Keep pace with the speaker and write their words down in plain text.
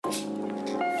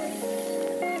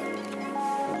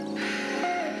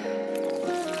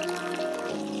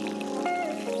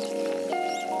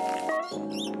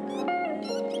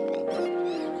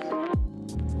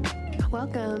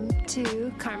welcome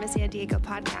to Karma San Diego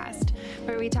podcast,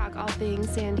 where we talk all things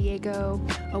San Diego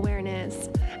awareness,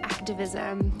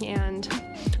 activism, and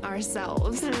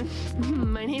ourselves.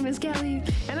 My name is Kelly.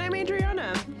 And I'm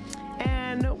Adriana.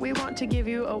 And we want to give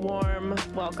you a warm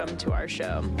welcome to our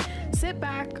show. Sit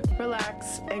back,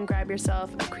 relax, and grab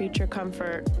yourself a creature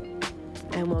comfort,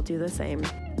 and we'll do the same.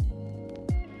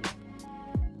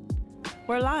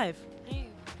 We're live. Hey,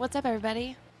 what's up,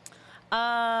 everybody?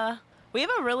 We have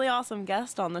a really awesome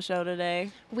guest on the show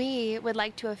today. We would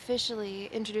like to officially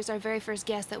introduce our very first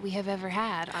guest that we have ever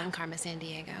had on Karma San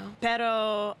Diego.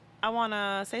 Pero I want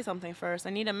to say something first. I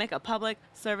need to make a public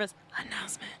service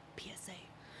announcement. PSA.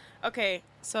 Okay,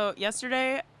 so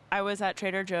yesterday I was at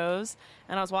Trader Joe's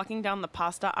and I was walking down the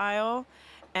pasta aisle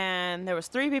and there was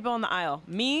 3 people in the aisle.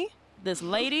 Me, this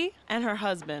lady, and her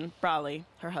husband, Brawley,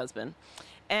 her husband.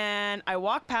 And I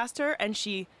walked past her and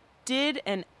she did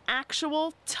an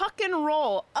actual tuck and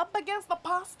roll up against the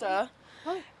pasta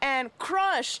and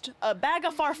crushed a bag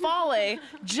of farfalle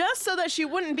just so that she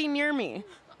wouldn't be near me.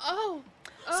 Oh.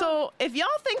 So if y'all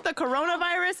think the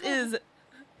coronavirus is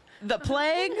the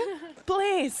plague,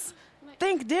 please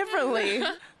think differently.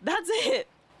 That's it.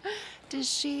 Does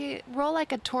she roll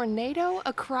like a tornado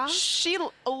across? She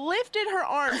lifted her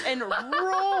arms and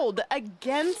rolled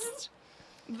against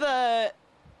the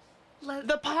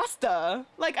pasta.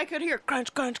 Like, I could hear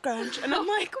crunch, crunch, crunch. And I'm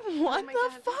like, what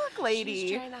the fuck, lady?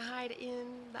 She's trying to hide in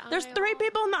the aisle. There's 3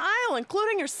 people in the aisle,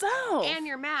 including yourself. And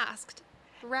you're masked,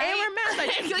 right? And we're masked.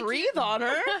 I didn't breathe on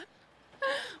her.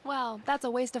 Well, that's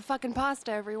a waste of fucking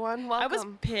pasta, everyone. Welcome. I was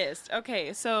pissed.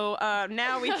 Okay, so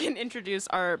now we can introduce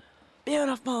our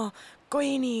beautiful,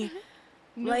 queenie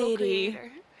Noodle lady.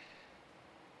 creator.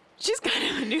 She's kind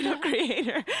of a noodle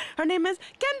creator. Her name is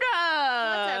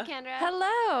Kendra. What's up, Kendra?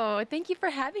 Hello. Thank you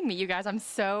for having me, you guys. I'm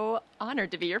so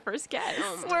honored to be your first guest.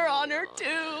 We're honored too.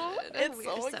 It's We're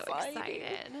so excited.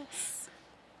 exciting.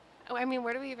 Oh, I mean,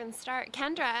 where do we even start?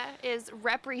 Kendra is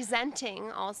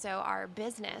representing also our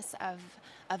business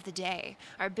of the day,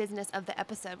 our business of the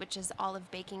episode, which is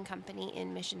Olive Baking Company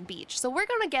in Mission Beach. So we're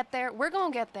going to get there. We're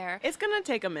going to get there. It's going to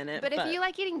take a minute. But if you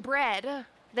like eating bread,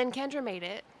 then Kendra made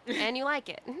it, and you like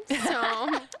it.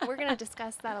 So we're going to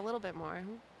discuss that a little bit more.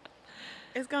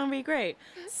 It's going to be great.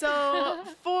 So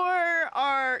for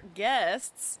our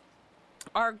guests,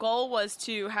 our goal was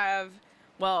to have,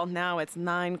 well, now it's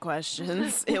 9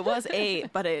 questions. It was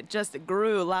 8, but it just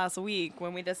grew last week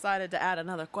when we decided to add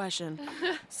another question.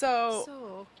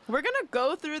 So we're going to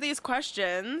go through these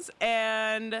questions,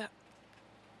 and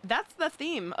that's the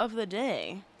theme of the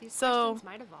day. These questions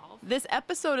might evolve. This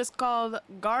episode is called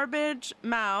Garbage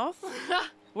Mouth.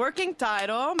 Working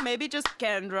title, maybe just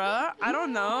Kendra. I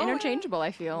don't know. Interchangeable,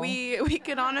 I feel. We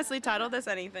could honestly title this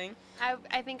anything.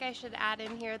 I think I should add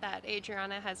in here that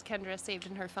Adriana has Kendra saved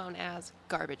in her phone as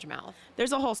Garbage Mouth.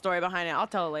 There's a whole story behind it. I'll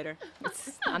tell it later.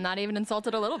 I'm not even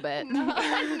insulted a little bit. No,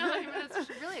 it's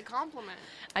really a compliment.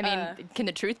 I mean, can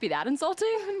the truth be that insulting?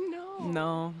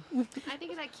 No. I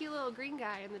think of that cute little green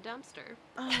guy in the dumpster.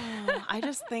 Oh, I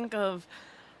just think of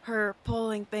her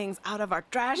pulling things out of our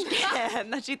trash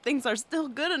can that she thinks are still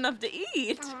good enough to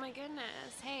eat. Oh my goodness.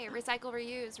 Hey, recycle,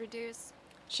 reuse, reduce.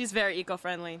 She's very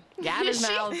eco-friendly. Garbage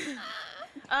mouth.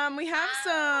 We have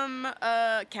some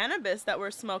cannabis that we're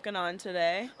smoking on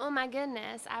today. Oh my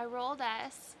goodness. I rolled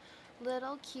us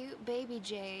little cute baby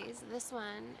J's. This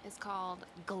one is called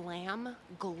Glam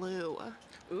Glue.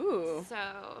 Ooh. So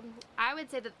I would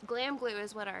say that Glam Glue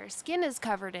is what our skin is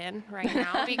covered in right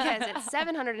now because it's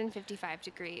 755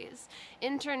 degrees.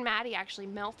 Intern Maddie actually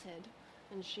melted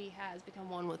and she has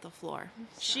become one with the floor.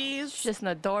 So. She's Just an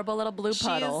adorable little blue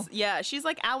puddle. She's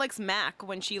like Alex Mack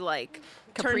when she like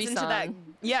Capri turns into Sun. that.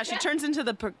 Yeah, she turns into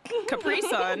the Capri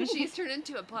Sun. She's turned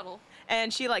into a puddle.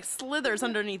 And she like slithers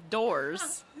underneath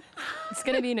doors. It's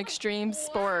going to be an extreme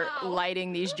sport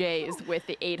lighting these J's with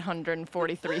the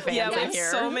 843 fans Yeah, we in have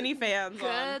here. so many fans on.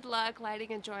 Good luck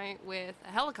lighting a joint with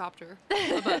a helicopter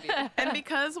above you. And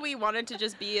because we wanted to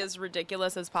just be as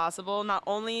ridiculous as possible, not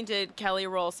only did Kelly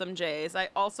roll some J's, I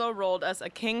also rolled us a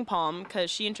King Palm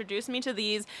because she introduced me to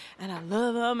these and I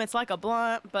love them. It's like a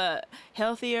blunt, but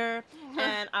healthier.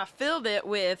 And I filled it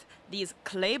with these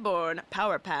Claiborne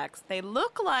Power Packs. They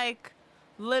look like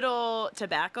little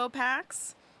tobacco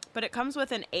packs, but it comes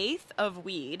with an 1/8 of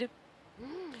weed.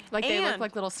 Like they look And-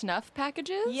 like little snuff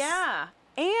packages? Yeah.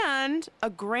 And a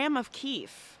gram of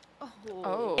keef.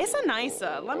 Oh. It's a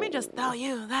nicer. Let me just tell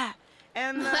you that.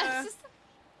 And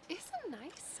It's a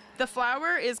nice. the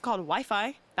flower is called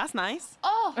Wi-Fi. That's nice.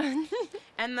 Oh.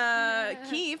 And the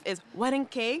keef is wedding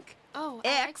cake. Oh, I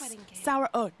like X wedding cake. sour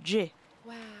OG.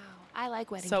 Wow. I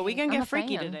like wedding So cake. we can I'm get a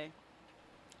freaky fan. today.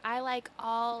 I like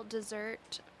all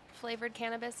dessert flavored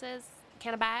cannabises.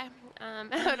 Cannabi.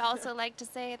 I would also like to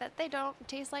say that they don't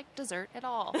taste like dessert at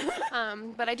all.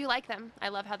 But I do like them. I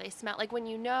love how they smell. Like when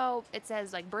you know it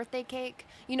says like birthday cake,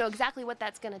 you know exactly what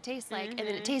that's going to taste like. And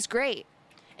then it tastes great.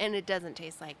 And it doesn't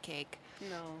taste like cake.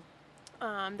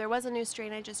 No. There was a new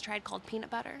strain I just tried called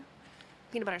peanut butter.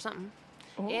 Peanut butter something.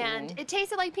 Ooh. And it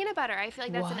tasted like peanut butter. I feel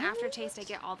like that's an What? aftertaste I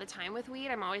get all the time with weed.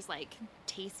 I'm always like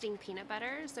tasting peanut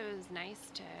butter. So it was nice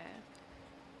to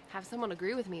have someone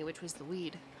agree with me, which was the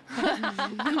weed.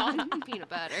 Called peanut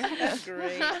butter. That's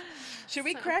great. Should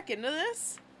we crack into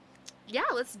this? Yeah,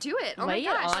 let's do it. Oh Lay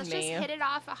my it gosh, on let's me. just hit it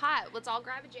off hot. Let's all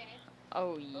grab a J.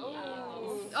 Oh, yeah.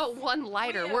 Oh, one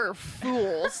lighter. We're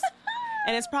fools.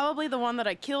 And it's probably the one that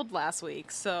I killed last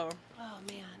week, so. Oh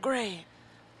man. Great.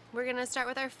 We're gonna start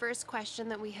with our first question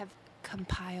that we have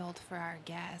compiled for our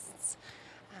guests.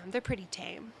 They're pretty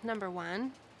tame. Number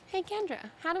one. Hey Kendra,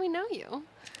 how do we know you?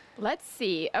 Let's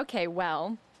see. Okay,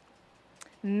 well,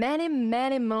 many,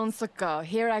 many months ago,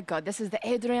 here I go. This is the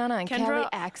Adriana and Kendra- Kelly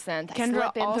accent. I Kendra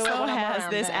slip into it also when I'm has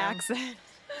around this them. accent.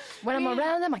 When I'm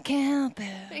around them, I can't help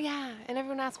it. Yeah, and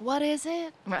everyone asks, what is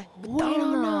it? I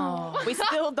don't know. We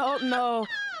still don't know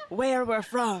where we're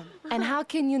from. And how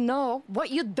can you know what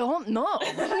you don't know?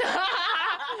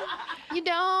 You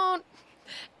don't.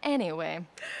 Anyway,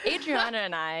 Adriana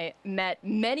and I met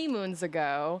many moons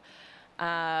ago,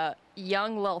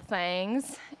 young little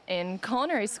things, in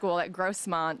culinary school at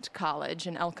Grossmont College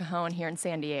in El Cajon here in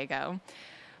San Diego.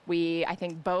 We, I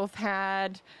think, both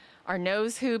had our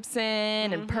nose hoops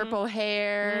in and purple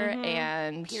hair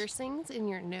and Piercings in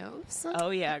your nose? Oh,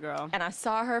 yeah, girl. and I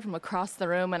saw her from across the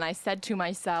room and I said to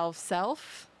myself,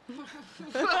 self,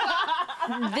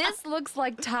 this looks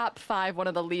like top 5 one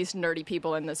of the least nerdy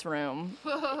people in this room.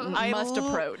 Must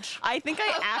approach. I think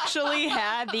I actually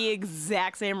had the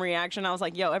exact same reaction. I was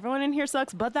like, yo, everyone in here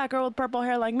sucks but that girl with purple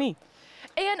hair like me.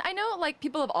 And I know, like,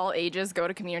 people of all ages go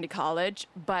to community college,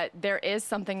 but there is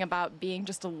something about being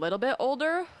just a little bit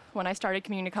older. When I started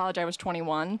community college, I was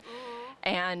 21.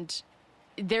 And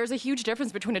there's a huge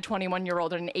difference between a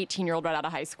 21-year-old and an 18-year-old right out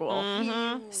of high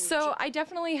school. So I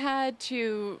definitely had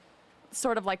to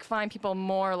sort of, like, find people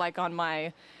more, like, on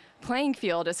my playing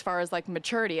field as far as, like,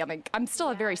 maturity. I mean, I'm still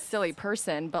a very silly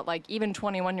person, but, like, even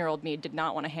 21-year-old me did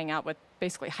not want to hang out with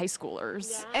basically high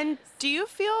schoolers. And do you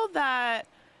feel that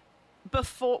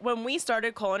before, when we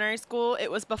started culinary school,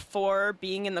 it was before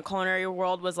being in the culinary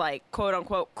world was like quote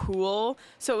unquote cool?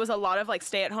 So it was a lot of like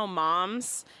stay-at-home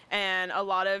moms and a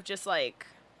lot of just like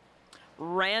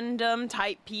random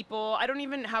type people. I don't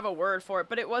even have a word for it,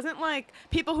 but it wasn't like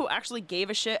people who actually gave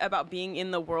a shit about being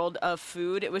in the world of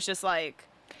food. It was just like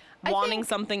wanting think-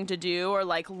 something to do or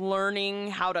like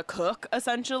learning how to cook,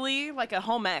 essentially, like a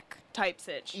home ec type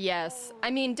sitch. Yes.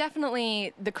 I mean,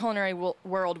 definitely the culinary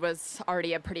world was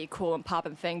already a pretty cool and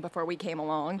poppin' thing before we came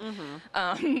along.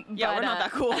 Yeah, but, we're not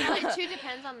that cool. It too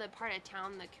depends on the part of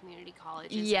town the community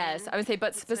college is Yes, in. I would say, but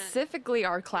It's been- specifically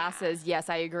our classes, yes,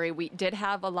 I agree. We did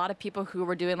have a lot of people who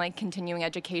were doing like continuing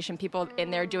education, people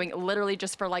in there doing literally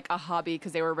just for like a hobby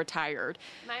because they were retired.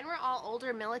 Mine were all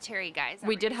older military guys. that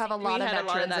We were did have a using lot We of had a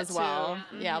lot of veterans that as well.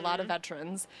 too. Yeah, a lot of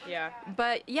veterans. Yeah.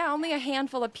 But yeah, only a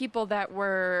handful of people that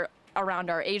were around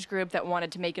our age group that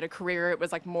wanted to make it a career. It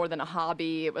was like more than a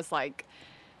hobby. It was like,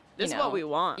 you This is know, what we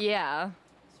want. Yeah.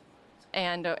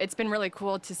 And it's been really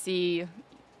cool to see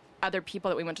other people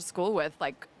that we went to school with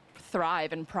like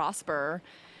thrive and prosper.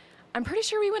 I'm pretty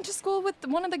sure we went to school with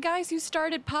one of the guys who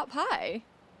started Pot Pie.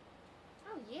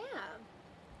 Oh yeah.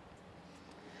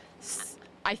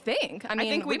 I think. I mean,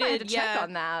 think we might have did, to check yeah.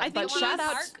 on that. I think but it shout was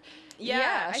out. Mark.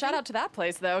 Yeah, I shout think- out to that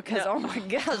place though, because No. oh my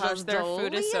gosh, Gosh, their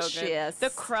food is so good. delicious.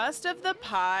 The crust of the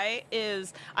pie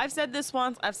is, I've said this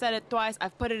once, I've said it twice,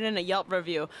 I've put it in a Yelp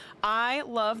review. I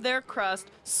love their crust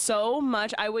so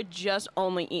much, I would just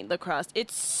only eat the crust.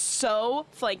 It's so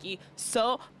flaky,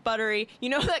 so buttery. You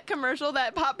know that commercial,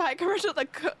 that pot pie commercial, the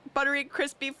buttery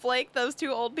crispy flake, those two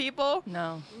old people?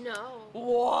 No. No.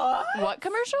 What? What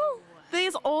commercial?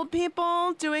 These old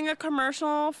people doing a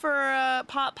commercial for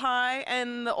pot pie,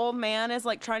 and the old man is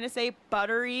like trying to say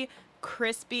buttery,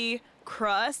 crispy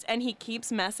crust, and he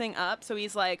keeps messing up. So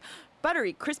he's like,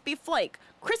 buttery, crispy flake,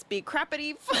 crispy,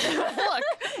 crappity fluck.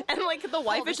 And like the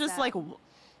wife is this just up. like,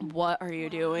 what are you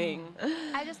doing?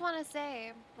 I just want to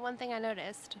say one thing I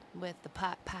noticed with the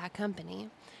pot pie company.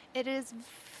 It is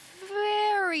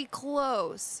very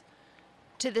close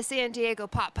to the San Diego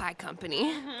Pot Pie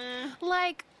Company,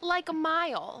 like a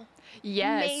mile,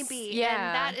 Yes. maybe.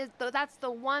 Yeah. And that's the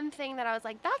one thing that I was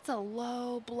like, that's a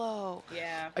low blow.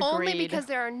 Yeah. Only Agreed. because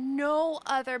there are no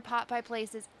other pot pie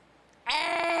places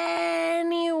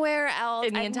anywhere else.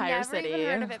 In the entire I've never city. even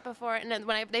heard of it before. And then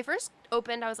when they first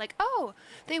opened, I was like, oh,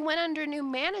 they went under new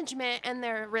management and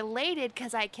they're related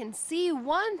because I can see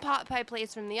one pot pie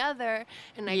place from the other.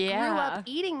 And I grew Yeah. up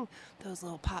eating those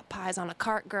little pot pies on a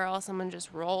cart, girl. Someone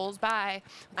just rolls by.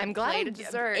 with I'm a glad plate I of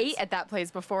desserts. ate at that place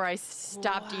before I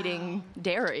stopped eating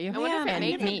dairy I wonder if and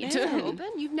it meat. open.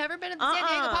 You've never been to the San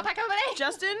Diego Pot Pie Company?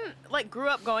 Justin like grew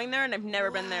up going there, and I've never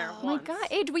been there. Oh my God,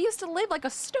 Age, we used to live like a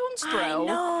stone's I throw.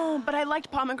 know, but I liked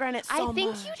pomegranate so I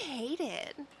think much. you'd hate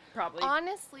it. Probably.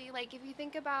 Honestly, like if you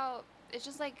think about, it's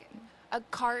just like a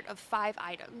cart of 5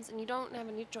 items, and you don't have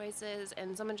any choices,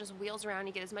 and someone just wheels around.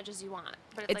 You get as much as you want,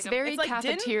 but It's like very It's like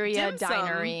cafeteria, dim sum,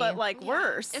 dinery. but like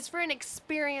worse. It's for an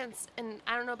experience, and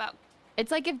I don't know about.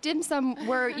 It's like if dim sum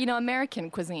were, American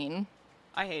cuisine.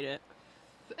 I hate it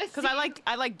because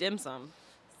I like dim sum.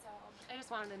 So I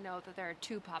just wanted to know that there are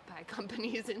 2 pot pie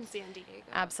companies in San Diego.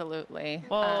 Absolutely.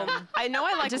 Well, I know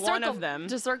I like to one circle, of them.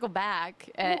 To circle back,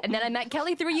 and then I met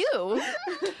Kelly through you,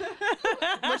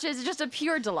 which is just a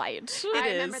pure delight. I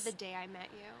remember is. the day I met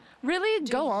you. Really,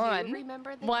 Do go you on.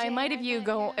 remember the well, I day might I if you met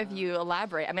go you? if you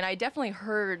elaborate. I mean, I definitely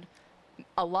heard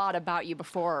a lot about you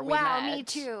before we met. Wow, me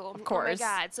too. Of course. Oh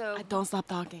my God. So Don't stop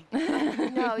talking.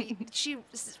 no,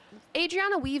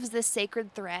 Adriana weaves this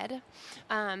sacred thread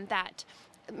that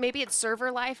maybe it's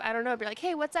server life. I don't know. Be like,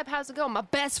 hey, what's up? How's it going? My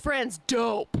best friend's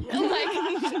dope.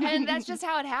 And that's just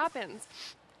how it happens.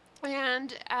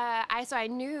 And I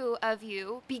knew of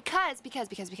you because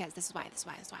this is why.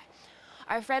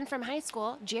 Our friend from high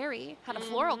school, Jerry, had a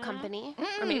floral company,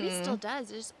 or maybe he still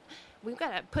does. We've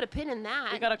got to put a pin in that.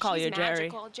 We gotta call She's you, Jerry.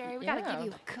 magical. Jerry, we gotta Yeah. give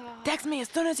you a call. Text me as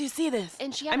soon as you see this.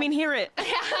 And she I had mean, a- hear it.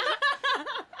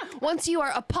 Once you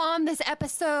are upon this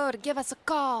episode, give us a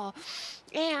call.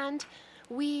 And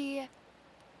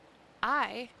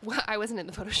I wasn't in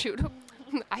the photo shoot.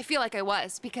 I feel like I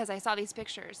was because I saw these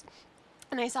pictures.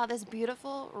 And I saw this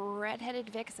beautiful red-headed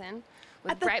vixen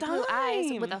with At the bright blue eyes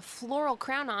time. with a floral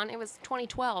crown on. It was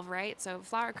 2012, right? So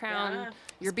flower crown, Yeah.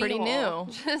 your It's pretty beehole,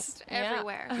 new. just Yeah.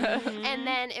 everywhere. And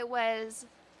then it was,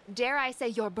 dare I say,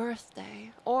 your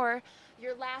birthday or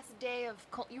your last day of,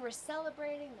 you were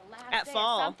celebrating the last At day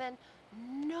fall. of something.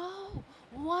 No,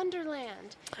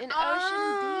 Wonderland in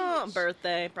Oh, Ocean Beach.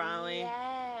 birthday, probably.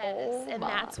 Yes, Oh and my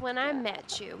that's when I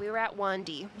met you. We were at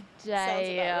Wandy.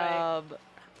 Damn.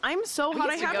 I'm so hot.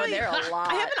 I used to have go like- there a lot.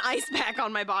 I have an ice pack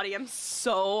on my body. I'm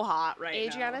so hot right now.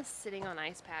 Adriana's sitting on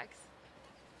ice packs.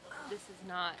 This is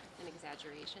not an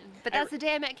exaggeration. But that's the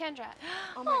day I met Kendra.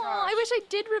 Oh my Aw, gosh. I wish I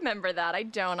did remember that. I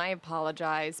don't. I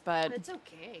apologize, but It's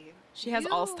okay. She has You-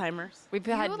 Alzheimer's. we've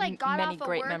You had got many off of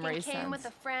great work memories and came since. with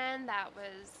a friend that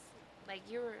was like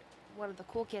you were one of the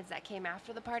cool kids that came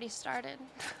after the party started.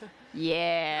 I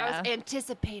Yeah. was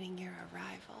anticipating your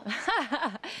arrival.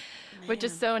 Which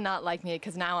is so not like me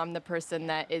because now I'm the person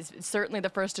that is certainly the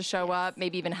first to show up,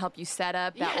 maybe even help you set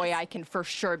up. That way Yes. I can for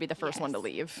sure be the first one to Yes.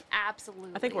 leave.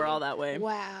 Absolutely. I think we're all that way.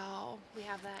 Wow. We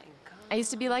have that in common. I used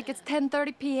to be like, it's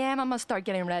 10:30 p.m. I'm gonna start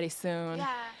getting ready soon.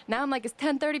 Yeah. Now I'm like, it's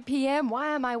 10:30 p.m. Why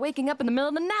am I waking up in the middle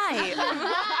of the night?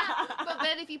 But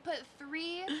then if you put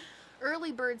 3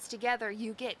 early birds together,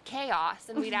 you get chaos,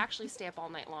 and we'd actually stay up all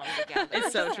night long together.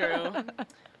 It's so true.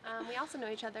 We also know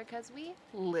each other because we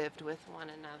lived with one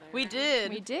another. We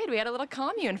did. We did. We had a little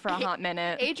commune for a hot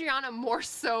minute. Adriana more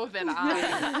so than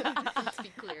I. Let's be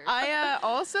clear. I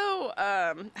also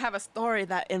have a story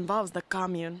that involves the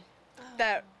commune.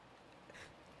 That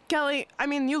Kelly, I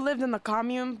mean, you lived in the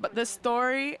commune, but this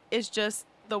story is just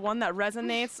the one that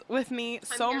resonates with me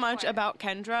so here much for it. about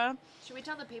Kendra. Should we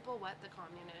tell the people what the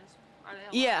commune is? Are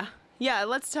they allowed? Yeah,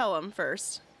 let's tell them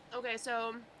first. Okay,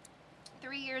 so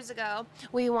 3 years ago,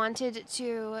 we wanted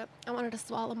to. I wanted to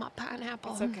swallow my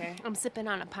pineapple. It's okay. I'm sipping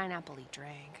on a pineapple-y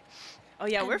drink. Oh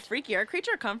yeah, we're freaky. Our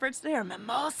creature comforts today are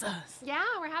mimosas. Yeah,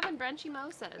 we're having brunchy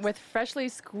mimosas With freshly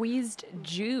squeezed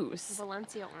juice.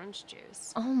 Valencia orange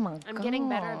juice. Oh my god. I'm getting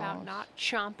better about not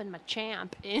chomping my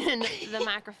champ in the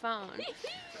microphone.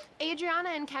 Adriana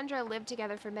and Kendra lived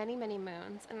together for many, many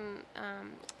moons, and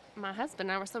my husband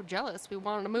and I were so jealous we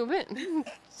wanted to move in.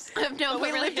 No,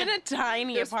 We lived in a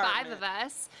tiny There's apartment. 5 of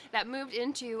us that moved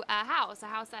into a house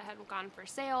that had gone for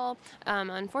sale.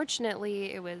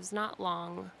 Unfortunately, it was not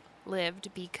long lived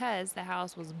because the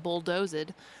house was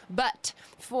bulldozed. But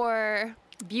for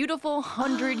Beautiful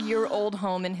 100-year-old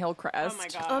home in Hillcrest. Oh my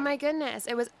god. oh my goodness,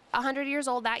 it was 100 years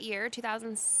old that year,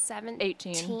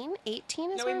 2017.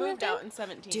 18 is No, when we moved in? out in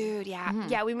 17. Dude, yeah.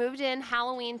 Yeah, we moved in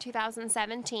Halloween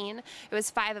 2017. It was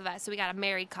 5 of us. So we got a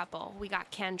married couple. We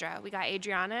got Kendra, we got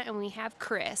Adriana, and we have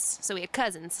Chris. So we have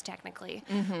cousins, technically,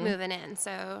 moving in.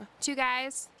 So 2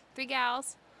 guys, 3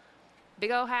 gals,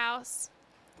 big old house,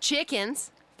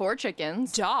 chickens, 4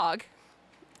 chickens. dog,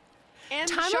 And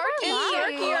Time of Sharky, our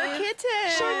Sharky, our life.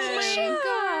 kitten.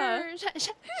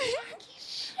 Sugar.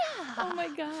 Oh my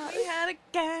god. We had a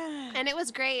cat. And it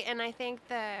was great, and I think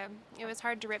it was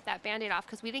hard to rip that Band-Aid off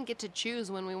because we didn't get to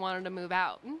choose when we wanted to move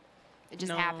out. It just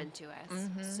No. happened to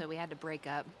us, so we had to break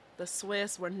up. The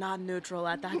Swiss were not neutral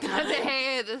at that time.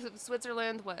 Hey,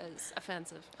 Switzerland was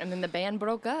offensive, And then the band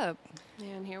broke up.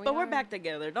 and here we But are. we're back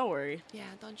together. Don't worry. Yeah,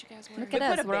 don't you guys worry? Look at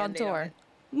put us. a We're on Band-Aid on tour.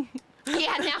 it.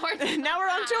 Yeah, now we're Now we're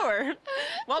on tour.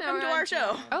 Welcome we're to on our tour.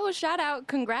 show. Oh, shout out.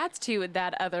 Congrats to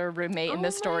that other roommate in Oh the my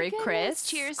story, goodness. Chris.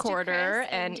 Cheers to Quarter Chris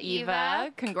and and Eva.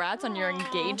 Eva. Congrats on your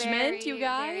engagement, very, you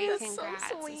guys. Very That's so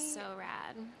congrats. sweet. It's so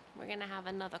rad. We're gonna have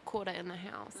another quarter in the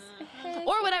house, Heck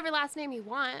or whatever last name you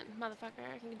want, motherfucker.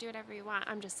 You can do whatever you want.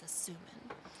 I'm just assuming.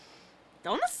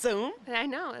 Don't assume. I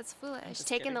know it's foolish. just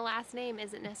Taking kidding. the last name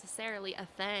isn't necessarily a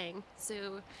thing.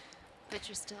 So, but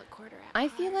you're still a quarter. At I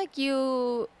feel heart. like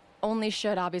you only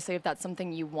should, obviously, if that's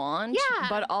something you want. Yeah.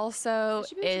 But also, It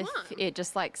should be what you if want. it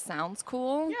just like sounds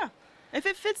cool. Yeah. If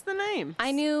it fits the name.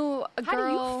 I knew a How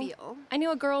girl. do you feel? I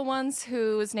knew a girl once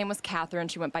whose name was Catherine.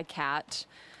 She went by Kat.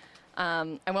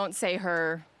 I won't say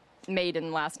her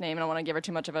maiden last name. I don't want to give her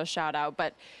too much of a shout out,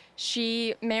 but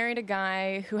she married a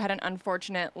guy who had an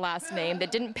unfortunate last name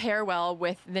that didn't pair well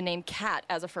with the name Kat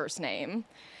as a first name,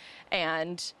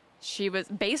 and she was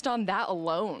based on that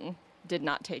alone did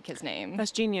not take his name.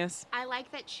 That's genius. I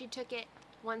like that she took it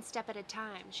one step at a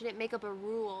time. She didn't make up a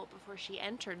rule before she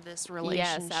entered this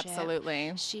relationship. Yes,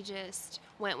 absolutely. She just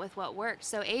went with what worked.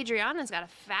 So Adriana's got a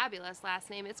fabulous last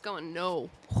name. It's going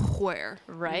nowhere.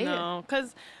 Right? No,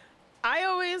 because I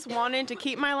always wanted to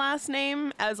keep my last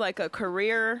name as like a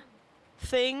career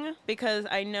thing because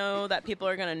I know that people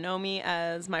are going to know me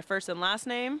as my first and last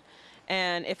name.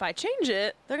 And if I change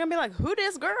it, they're going to be like, who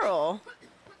this girl?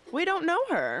 We don't know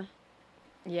her.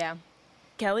 Yeah.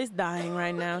 Kelly's dying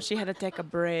right now. She had to take a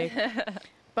break.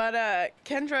 But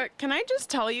Kendra, can I just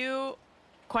tell you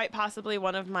quite possibly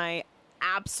one of my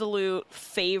absolute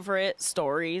favorite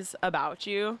stories about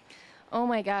you? Oh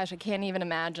my gosh, I can't even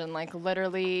imagine. Like,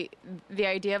 literally, the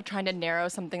idea of trying to narrow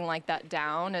something like that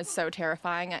down is so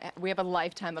terrifying. We have a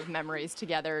lifetime of memories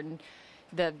together, and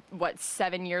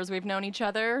 7 years we've known each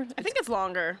other. I think it's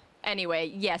longer.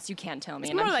 Anyway, yes, you can tell me, It's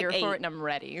and more I'm like here 8. for it, and I'm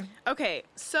ready. Okay,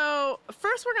 so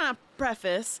first we're gonna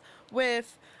preface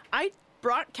with I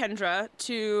brought Kendra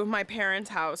to my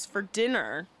parents' house for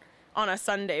dinner on a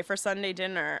Sunday for Sunday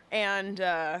dinner,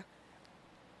 and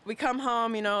we come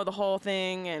home, you know, the whole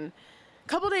thing, and a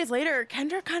couple days later,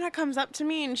 Kendra kind of comes up to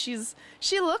me and she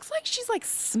looks like she's like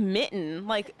smitten,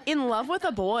 like in love with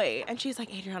a boy, and she's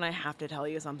like, Adriana, I have to tell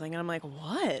you something, and I'm like,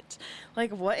 what?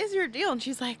 Like, what is your deal? And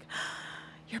she's like,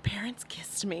 your parents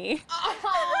kissed me.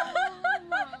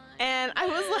 And I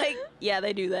was like, yeah,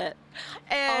 they do that.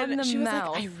 And On the she was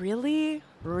mouth. like, I really,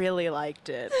 really liked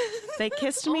it. They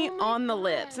kissed me Oh my on the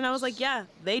lips. And I was like, yeah,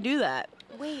 they do that.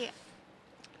 Wait,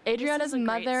 Adriana's a great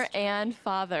mother story. and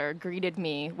father greeted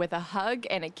me with a hug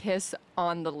and a kiss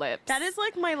on the lips. That is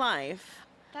like my life.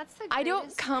 that's the I don't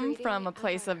greatest come greeting from a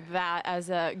place ever. of that as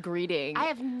a greeting. I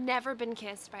have never been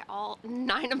kissed by all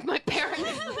 9 of my parents.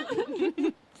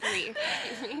 3.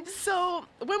 Excuse me. So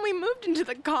when we moved into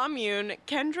the commune,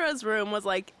 Kendra's room was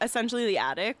like essentially the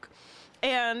attic.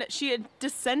 And she had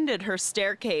descended her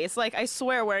staircase, like I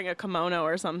swear wearing a kimono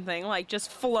or something, like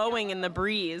just flowing in the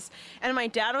breeze. And my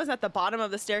dad was at the bottom of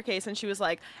the staircase and she was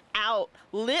like, out,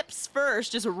 lips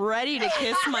first, just ready to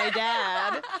kiss my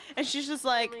dad. And she's just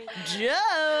like,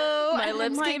 Joe. My And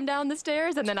lips I'm like, came down the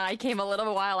stairs, and then I came a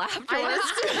little while afterwards.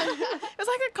 it was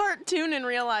like a cartoon in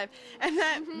real life. And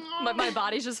that, But my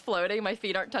body's just floating. My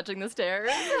feet aren't touching the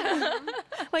stairs.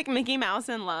 like Mickey Mouse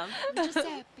in love.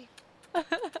 Giuseppe.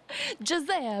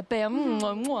 Giuseppe.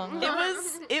 Mwah,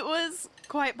 mwah. It was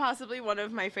quite possibly one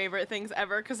of my favorite things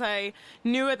ever because I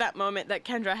knew at that moment that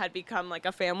Kendra had become like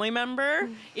a family member,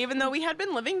 even though we had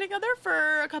been living together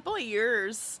for a couple of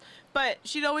years. But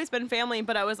she'd always been family,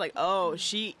 but I was like, oh,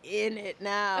 she in it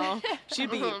now.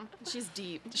 She's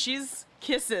deep. She's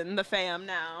kissing the fam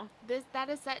now. That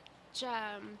is such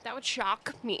that would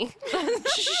shock me.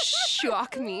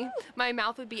 Shock me. My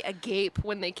mouth would be agape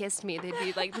when they kissed me. They'd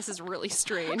be like, this is really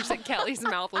strange that Kelly's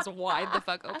mouth was wide the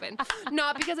fuck open.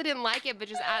 Not because I didn't like it, but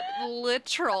just at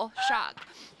literal shock.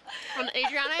 When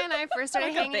Adriana and I first started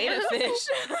Like a hanging beta out, fish.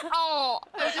 oh,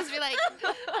 I would just be like,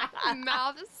 my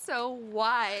mouth is so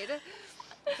wide.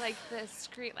 Like the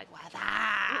scream, like, what? Like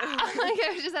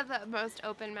I would just have the most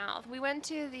open mouth. We went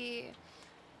to the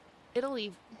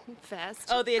Italy Fest.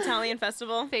 Oh, the Italian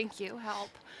festival? Thank you, help.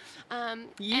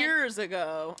 Years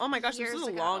ago. Oh my gosh, this Years was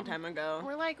a ago. long time ago.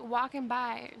 We're like walking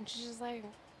by, and she's just like,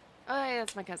 Oh, yeah,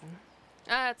 that's my cousin.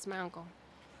 That's my uncle.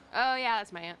 Oh, yeah,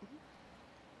 that's my aunt.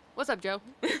 What's up, Joe?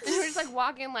 And we're just like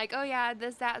walking, like, oh yeah,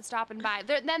 this, that, stopping by.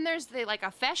 Then there's like a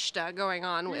festa going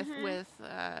on with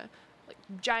like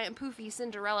giant poofy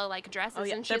Cinderella like dresses, Oh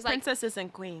yeah, and the she's like, princesses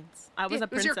and queens. I was a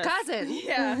it was princess. your cousin.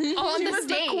 Yeah, On she the was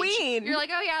stage. the queen. You're like,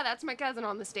 oh yeah, that's my cousin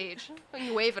on the stage. And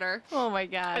you wave at her. Oh my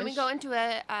gosh. And we go into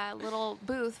a little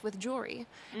booth with jewelry,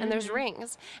 and there's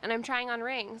rings, and I'm trying on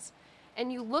rings.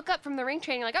 And you look up from the ring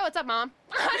tray and you're like, oh, what's up, Mom?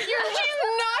 She's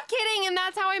not kidding, and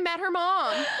that's how I met her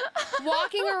mom.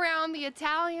 Walking around the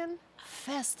Italian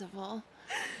festival.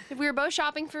 If we were both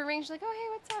shopping for rings, she's like, oh, hey,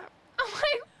 what's up? I'm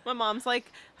like, My mom's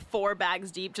like 4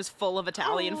 bags deep, just full of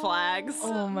Italian flags.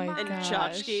 Oh my and gosh.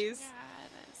 tchotchkes. God,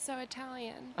 so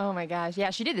Italian. Oh my gosh. Yeah,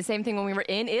 she did the same thing when we were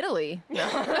in Italy.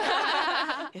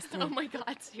 Oh my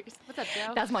God, seriously. What's up,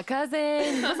 Joe? That's my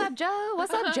cousin. What's up, Joe?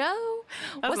 What's up, Joe?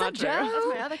 What's not up, true. Joe?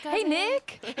 That's my other Hey, cousin.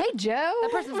 Nick. Hey, Joe. That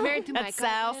person's married to my That's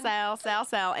cousin.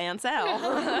 Sal, and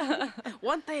Sal.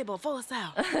 One table full of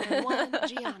Sal. And one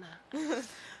Gianna.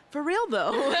 For real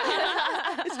though.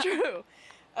 It's true.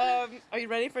 Are you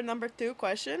ready for number 2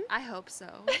 question? I hope so.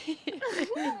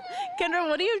 Kendra,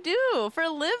 what do you do for a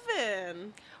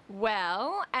living?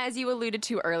 Well, as you alluded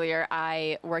to earlier,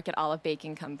 I work at Olive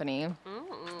Baking Company.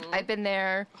 I've been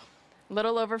there a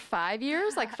little over 5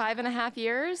 years, like 5.5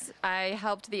 years. I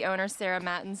helped the owner, Sarah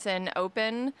Mattinson,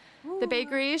 open the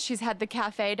bakery. She's had the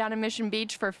cafe down in Mission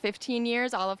Beach for 15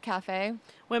 years, Olive Cafe.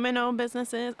 Women-owned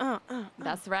businesses.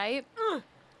 That's right.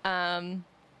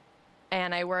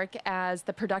 And I work as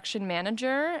the production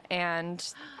manager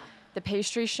and the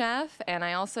pastry chef, and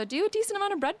I also do a decent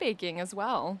amount of bread baking as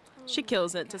well. She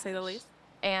kills it, to say the least.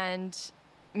 And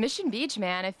Mission Beach,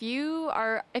 man, if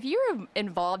you're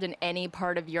involved in any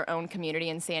part of your own community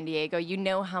in San Diego, you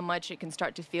know how much it can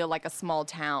start to feel like a small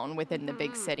town within the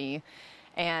big city.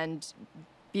 And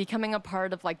becoming a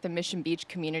part of like the Mission Beach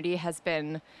community has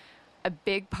been a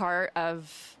big part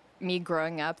of me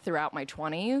growing up throughout my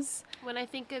 20s. When I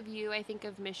think of you, I think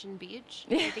of Mission Beach.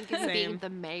 I think of you being Same. the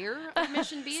mayor of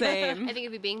Mission Beach. Same. I think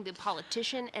of you being the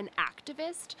politician and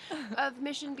activist of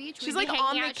Mission Beach. She's We'd be like hanging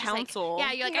on the out, she's like- council.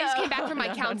 yeah, you're like, I just came back from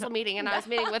my council meeting, and I was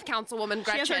meeting with Councilwoman has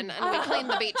her- Gretchen, and we cleaned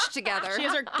the beach together. She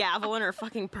has her gavel in her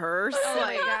fucking purse. Oh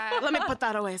my God. Let me put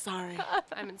that away, sorry.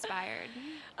 I'm inspired.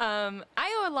 I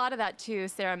owe a lot of that to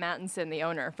Sarah Mattinson, the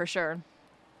owner, for sure.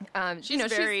 She's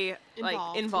very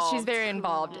involved. She's very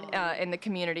involved in the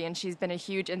community, and she's been a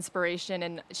huge inspiration.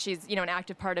 And she's, an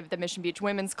active part of the Mission Beach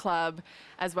Women's Club,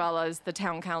 as well as the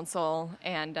town council.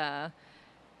 And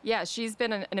yeah, she's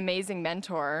been an amazing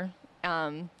mentor.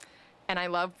 And I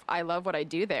love what I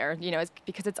do there. It's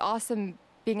because it's awesome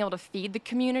being able to feed the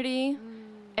community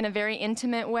in a very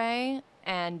intimate way,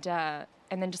 and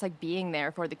then just like being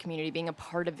there for the community, being a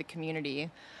part of the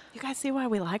community. You guys see why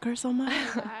we like her so much?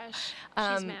 Gosh,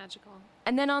 she's magical.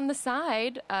 And then on the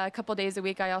side, a couple days a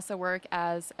week, I also work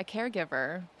as a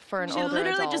caregiver for an She older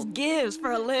literally adult. just gives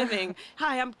for a living.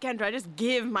 Hi, I'm Kendra. I just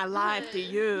give my life to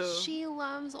you. She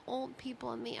loves old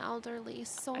people and the elderly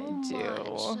so do.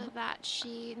 much that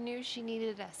she knew she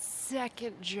needed a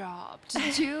second job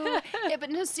to do. Yeah, but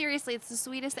no, seriously, it's the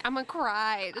sweetest. I'm gonna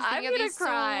cry. Just I'm thinking of gonna these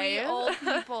cry. sweet old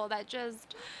people that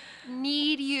just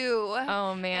need you.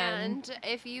 Oh, man. And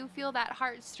if you feel that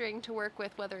heartstring to work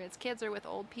with, whether it's kids or with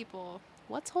old people,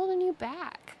 what's holding you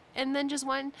back? And then just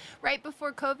right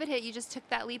before COVID hit, you just took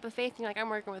that leap of faith and you're like, I'm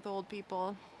working with old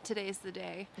people. Today's the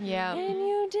day. Yeah. And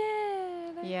you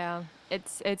did. Yeah.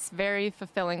 It's very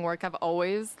fulfilling work. I've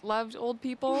always loved old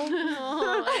people.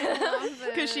 Oh, I love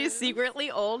Because she's it. secretly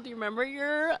old. Do you remember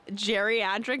your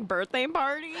geriatric birthday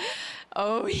party?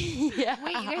 Oh, yeah.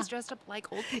 Wait, you guys dressed up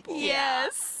like old people?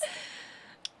 Yes.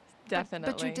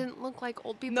 Definitely. But you didn't look like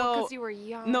old people No. because you were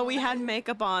young. No, we had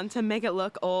makeup on to make it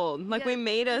look old. Like, we Yeah.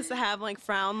 made us have, like,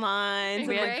 frown lines.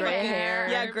 We and, had like, gray hair.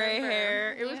 Yeah, I gray remember.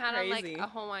 hair. It You was had on crazy. like a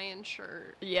Hawaiian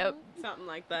shirt. Yep. Something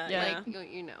like that, Yeah. yeah.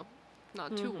 Like,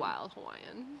 not too wild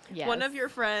Hawaiian. Yes. One of your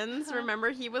friends,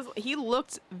 remember, he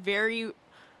looked very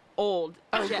old.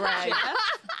 Oh, Jeff- Greg. Jeff?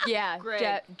 Yeah.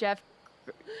 Greg. Jeff.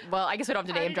 Well, I guess we don't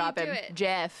have to How name did he drop do him. it?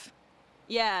 Jeff.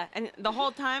 Yeah, and the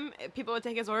whole time people would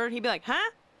take his order, he'd be like, huh?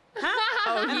 Huh?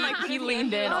 Oh, And, like, he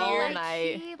leaned in all like,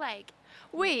 night. He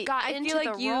Wait, got I into feel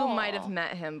like the you role. might have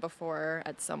met him before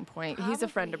at some point. He's a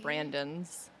friend of Probably.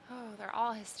 Brandon's. Oh, they're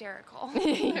all hysterical.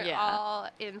 They're Yeah. all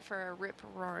in for a rip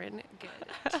roaring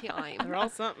good time. They're all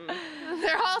something.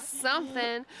 They're all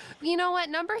something. You know what?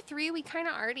 Number 3, we kind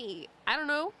of already, I don't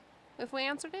know if we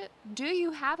answered it. Do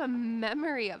you have a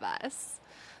memory of us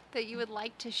that you would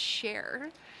like to share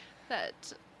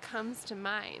that comes to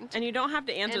mind. And you don't have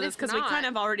to answer And this if because we kind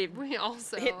not, of already We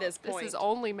also hit this point. is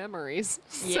only memories.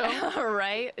 Yeah,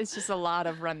 right? It's just a lot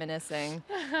of reminiscing.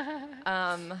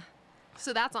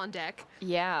 So that's on deck.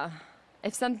 Yeah.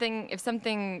 If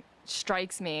something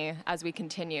strikes me as we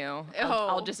continue,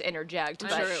 I'll Oh. just interject. I'm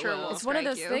But sure it will it's one of strike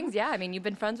those you. things, yeah. I mean, you've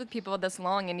been friends with people this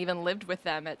long and even lived with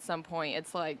them at some point.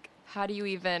 It's like, how do you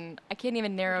even, I can't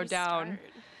even narrow Where do you down. start?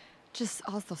 Just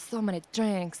also so many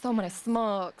drinks, so many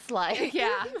smokes. Like,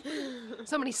 Yeah.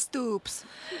 So many stoops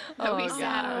that we Oh,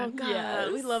 sat God. on. God,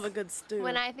 Yes. we love a good stew.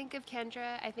 When I think of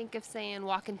Kendra, I think of saying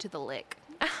walk into the lick.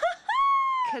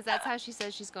 Because that's how she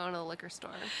says she's going to the liquor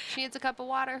store. She needs a cup of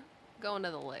water, going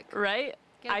to the lick. right?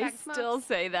 Get a I pack of smokes, still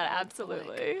say that, go to the lick.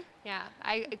 absolutely. Yeah,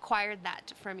 I acquired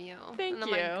that from you. Thank and I'm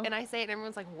you. Like, and I say it, and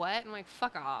everyone's like, "What?" And I'm like,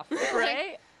 "Fuck off."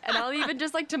 Right? And I'll even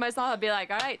just like to myself, I'll be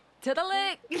like, all right, to the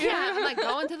lick. Yeah, I'm like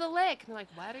going to the lick. And they're like,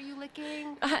 "What are you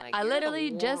licking?" I'm like, I "You're the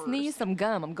literally just need worst." some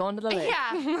gum. I'm going to the lick.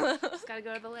 Yeah, just gotta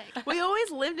go to the lick. we always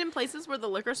lived in places where the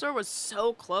liquor store was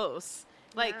so close.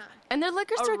 Like, Yeah. And the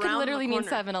liquor store could Around the literally mean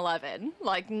corner. 7-Eleven.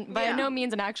 Like, by Yeah. no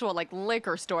means an actual, like,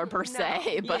 liquor store per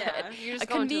se, but Yeah. You're just a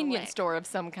going to the convenience lick. store of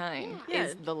some kind Yeah.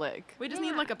 is the lick. we just need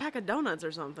Yeah. like a pack of donuts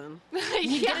or something.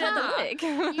 You get it at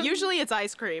the lick. Usually it's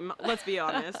ice cream, let's be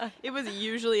honest. It was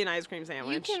usually an ice cream You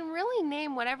sandwich. can really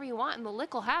name whatever you want, and the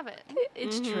lick will have it.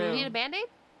 It's You true. need a Band-Aid?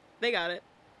 They got it.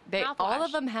 All mouthwash.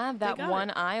 of them have that got one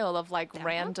it. aisle of, like, Donuts?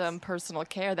 random personal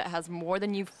care that has more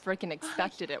than you freaking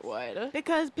expected it would.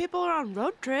 Because people are on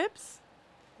road trips.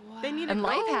 They need to And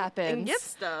life go happens. and get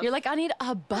stuff. You're like, I need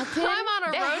a button. I'm on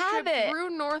a They road have trip it. through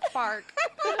North Park.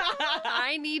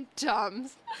 I need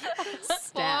Tums.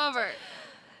 Stat. Over.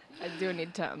 I do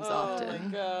need Tums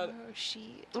often. God. Oh,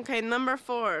 shit. Okay, number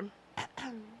 4.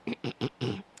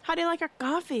 How do you like your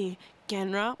coffee,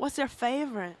 Kenra? What's your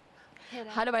favorite?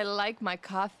 How do I like my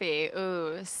coffee?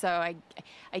 Ooh, so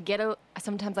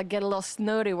sometimes I get a little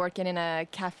snooty working in a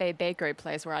cafe bakery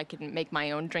place where I can make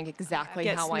my own drink exactly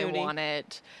Get how snooty. I want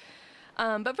it.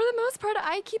 But for the most part,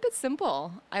 I keep it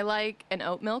simple. I like an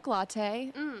oat milk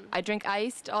latte. I drink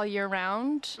iced all year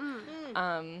round.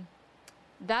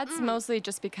 That's mostly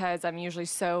just because I'm usually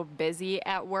so busy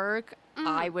at work.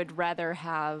 I would rather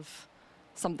have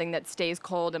something that stays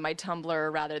cold in my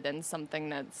tumbler rather than something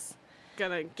that's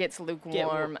Gonna gets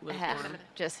lukewarm. lukewarm.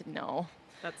 Just no.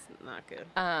 That's not good.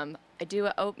 I do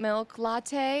an oat milk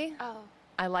latte. Oh.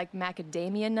 I like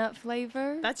macadamia nut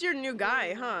flavor. That's your new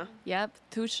guy, huh? Yep,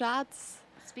 2 shots.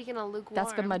 Speaking of lukewarm,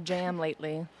 That's been my jam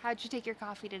lately. how'd you take your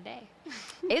coffee today?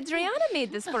 Adriana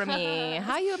made this for me.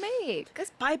 How you make?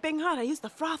 It's piping hot. I used the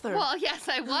frother. Well, yes,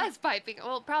 I was piping.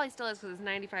 Well, it probably still is because it's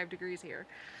 95 degrees here.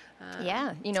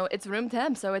 Yeah, it's room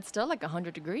temp, so it's still like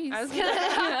 100 degrees. I was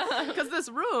gonna. Because this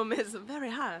room is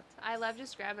very hot. I love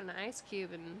just grabbing an ice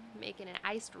cube and making it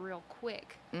iced real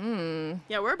quick.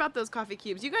 Yeah, we're about those coffee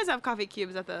cubes. You guys have coffee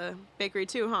cubes at the bakery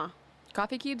too, huh?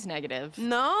 Coffee cubes negative.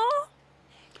 No?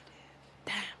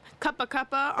 Damn.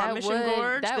 Cuppa on Mission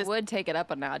Gorge. that this would take it up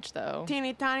a notch though.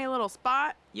 teeny tiny little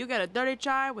spot. You get a dirty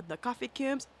chai with the coffee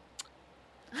cubes.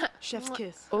 Chef's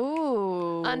kiss.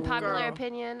 Ooh. Unpopular girl.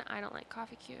 opinion, I don't like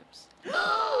coffee cubes.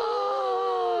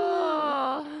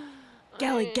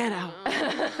 Gelly, get out.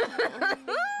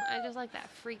 I just like that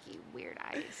freaky, weird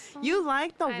ice. You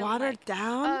like the I watered like-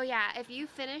 down? Oh, yeah. If you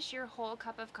finish your whole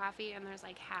cup of coffee and there's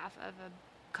like half of a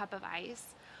cup of ice,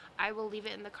 I will leave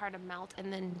it in the car to melt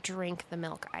and then drink the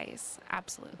milk ice.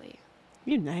 Absolutely.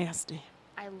 You nasty.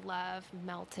 I love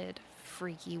melted,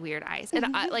 freaky, weird ice.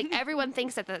 And like everyone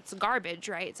thinks that that's garbage,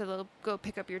 right? So they'll go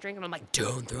pick up your drink, and I'm like,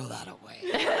 don't throw that away.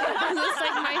 It's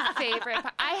like my favorite.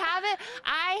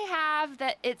 I have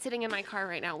that. It's sitting in my car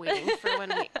right now, waiting for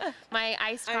my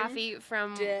iced coffee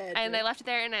from. dead. And I left it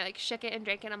there, and I like shook it and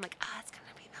drank it. I'm like, it's gonna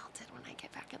be melted when I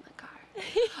get back in the car.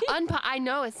 I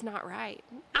know it's not right.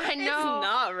 I know It's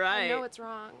not right. I know it's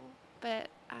wrong, but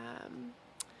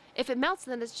if it melts,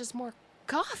 then it's just more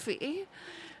coffee.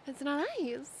 It's not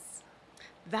ice.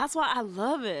 That's why I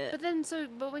love it.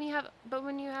 But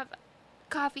when you have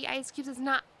coffee ice cubes, it's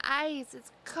not ice.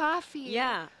 It's coffee.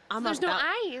 Yeah, There's no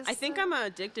ice. I think I'm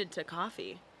addicted to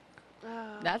coffee.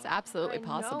 Oh, That's absolutely I know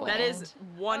possible. That is it.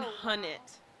 100.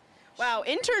 Wow,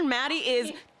 intern Maddie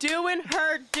is doing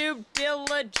her due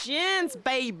diligence,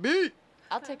 baby.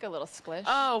 I'll take a little splish.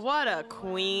 Oh, what a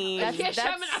queen. That's-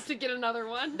 I'm gonna have to get another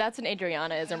one. That's an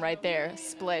Adrianaism right there.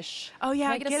 Splish. Oh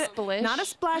yeah, Can I get a splish? Not a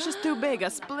splash is too big. A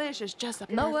splish is just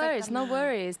a No perfect worries, no amount.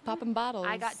 worries. Popping bottles.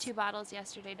 I got 2 bottles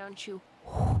yesterday. Don't you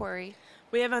worry.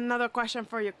 We have another question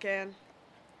for you, Ken.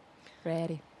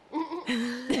 Ready.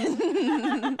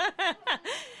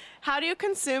 How do you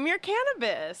consume your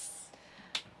cannabis?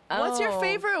 What's your Oh,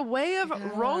 favorite way of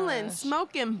rolling, gosh.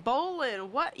 smoking,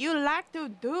 bowling? What you like to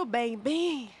do,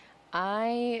 baby?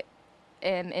 I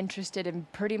am interested in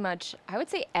pretty much, I would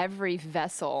say, every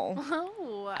vessel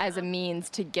Oh. as a means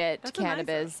to get That's a nice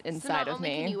cannabis So inside not of only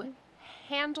me. can you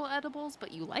handle edibles,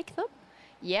 but you like them?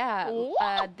 Yeah, Whoa.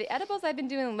 the edibles I've been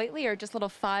doing lately are just little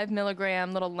 5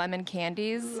 milligram little lemon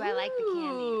candies. Ooh, I like the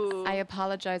candies. Ooh. I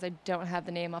apologize, I don't have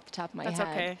the name off the top of my That's head.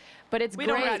 okay. But it's We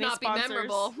don't great. have any Not be sponsors.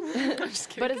 memorable. I'm just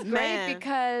kidding. But it's Man. great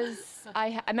because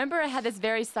I remember I had this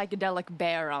very psychedelic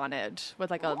bear on it with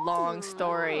like a long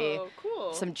story, Oh,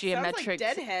 cool. some Sounds geometric-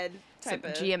 like Deadhead some type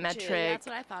of geometric That's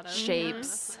what I thought of. shapes,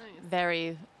 That's nice.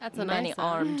 very That's a nice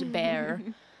many-armed bear.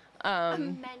 A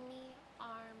many-armed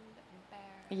bear.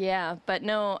 Yeah, but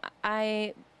no,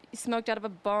 I smoked out of a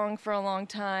bong for a long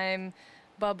time.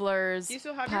 Bubblers, Do you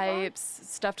still have your bong? pipes,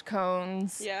 stuffed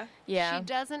cones. Yeah. Yeah. She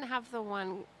doesn't have the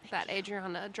one that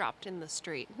Adriana dropped in the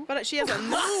street. But she has a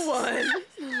new one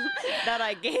that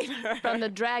I gave her. From the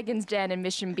Dragon's Den in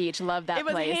Mission Beach. Love that it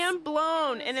was place. hand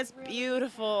blown and It's it's really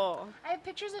beautiful. I have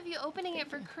pictures of you opening it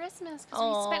for Christmas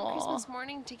because we spent Aw. Christmas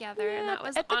morning together, and Yeah, that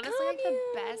was at the honestly like the commune.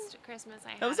 best Christmas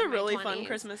I had. That was a in my really fun 20s.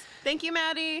 Christmas. Thank you,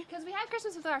 Maddie. Because we had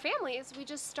Christmas with our families. We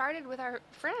just started with our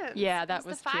friends. Yeah, It that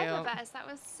was was the five of cute. us. That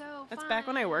was so That's fun. back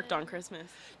when I worked on Christmas.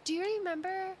 Do you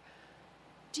remember?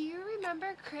 Do you remember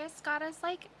Chris got us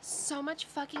like so much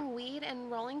fucking weed and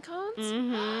rolling cones?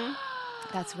 Mm-hmm.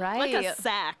 That's right. Like a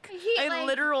sack. He, A like,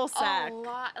 literal sack. A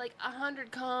lot, like 100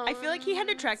 cones. I feel like he had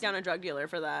to track down a drug dealer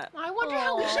for that. I wonder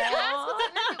how we should ask Aw. with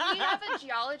that interview. We have a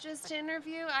geologist to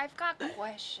interview. I've got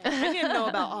questions. I didn't know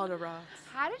about all the rocks.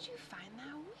 How did you find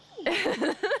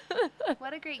that weed?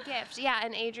 What a great gift. Yeah,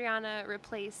 and Adriana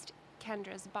replaced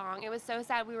Kendra's bong. It was so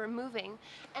sad. We were moving,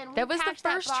 and we That was the packed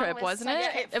that first bong trip, with wasn't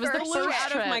such it? a- It was the Flew first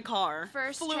out trip. of my car.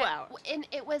 First Flew trip, out. and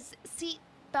it was seat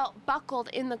belt buckled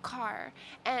in the car,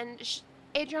 and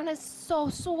Adriana's so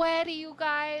sweaty, you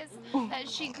guys, that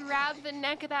she grabbed the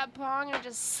neck of that bong and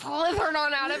just slithered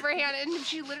on out of her hand, and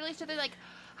she literally stood there like,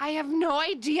 I have no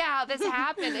idea how this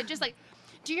happened. It just like,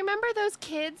 do you remember those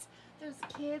kids? Those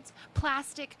kids'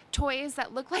 plastic toys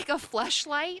that look like a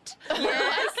fleshlight?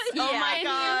 Yes. Oh my And-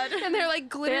 god. And they're like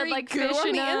glittery like, goo fish on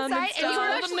in the 'em and inside, and you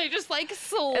stuff. hold them, they just like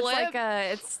slip. It's like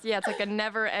it's like a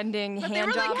never-ending But they hand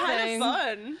were like job kind thing. of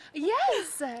fun.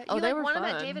 Yes. Oh, You they like were one of them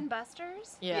at fun. Dave and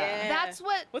Buster's? Yeah. That's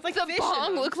what With, like, the fish in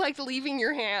bong them. looked like leaving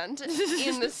your hand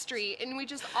in the street, and we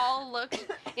just all looked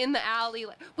in the alley.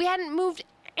 Like, we hadn't moved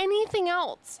anything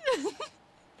else.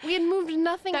 We had moved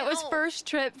nothing That else. was first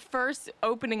trip, first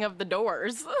opening of the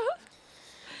doors.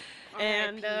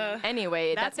 And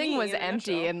Anyway, that That's thing me was in a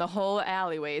empty, nutshell. and the whole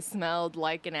alleyway smelled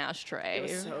like an ashtray. It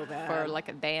was so bad. For like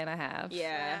a day and a half.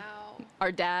 yeah. Wow.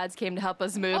 Our dads came to help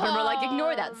us move, and we're like,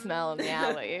 ignore that smell in the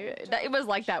alley. It was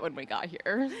like that when we got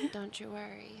here. Don't you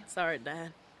worry. Sorry,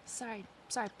 Dad. Sorry,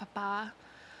 Papa.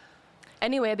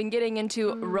 Anyway, I've been getting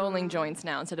into rolling joints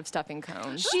now instead of stuffing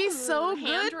cones. She's so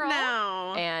hand good roll?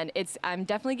 now. And I'm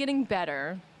definitely getting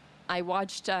better. I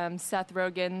watched Seth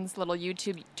Rogen's little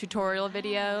YouTube tutorial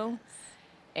video,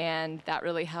 and that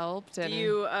really helped. Do And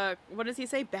you, what does he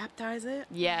say? Baptize it?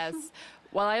 yes.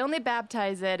 Well, I only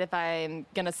baptize it if I'm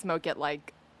gonna smoke it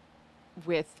like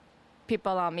with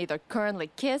people I'm either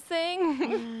currently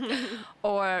kissing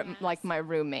or like my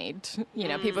roommate. You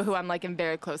know, people who I'm like in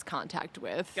very close contact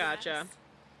with. Gotcha.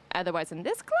 Otherwise, in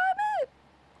this climate,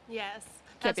 Yes.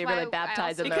 Can't be really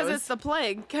baptized in Because those. it's the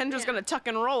plague. Kendra's Yeah. gonna tuck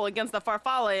and roll against the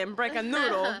farfalle and break a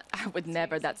noodle. I would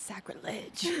never. That's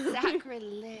sacrilege.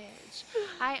 Sacrilege.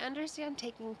 I understand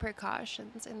taking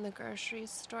precautions in the grocery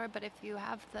store, but if you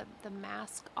have the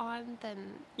mask on, then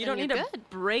You then don't need you're to good.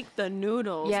 break the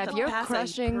noodles. Yeah, to if you're pass a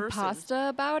crushing person. pasta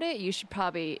about it, you should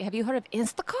probably. Have you heard of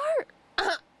Instacart?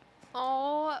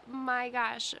 Oh my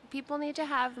gosh. People need to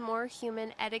have more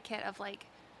human etiquette of like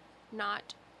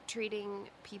not treating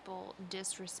people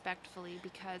disrespectfully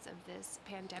because of this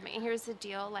pandemic. And here's the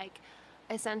deal, like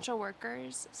essential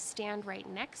workers stand right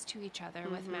next to each other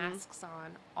with masks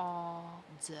on all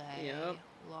day Yep.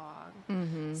 long.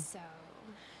 Mm-hmm. So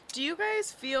Do you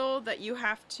guys feel that you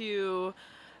have to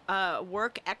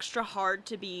work extra hard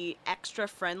to be extra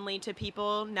friendly to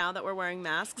people now that we're wearing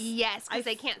masks? yes, I because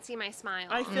they f- can't see my smile.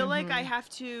 I feel like I have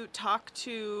to talk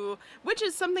to, which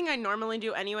is something I normally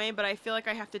do anyway, but I feel like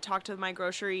I have to talk to my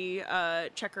grocery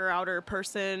checker outer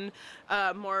person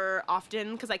more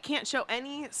often because I can't show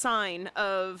any sign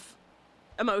of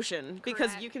emotion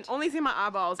because you can Correct. only see my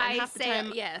eyeballs and I half the say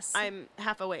time yes. I'm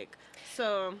half awake.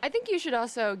 So I think you should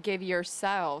also give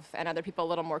yourself and other people a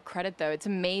little more credit, though. It's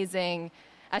amazing.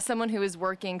 As someone who is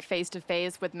working face to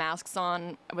face with masks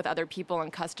on with other people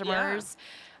and customers,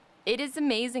 it is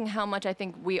amazing how much I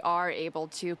think we are able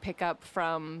to pick up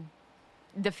from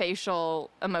the facial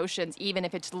emotions, even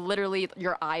if it's literally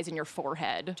your eyes and your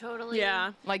forehead. Totally.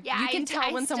 Yeah. Like Yeah, you can I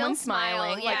tell when still someone's smile,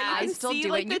 smiling. yeah. Like You I can still see, do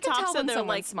like, it. the You can tops tell of when their,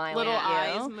 someone's like, smiling. little at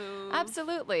eyes you. move.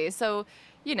 Absolutely. So,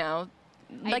 you know,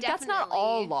 I like that's not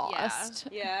all definitely- yeah. lost.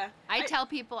 Yeah. I tell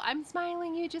people I'm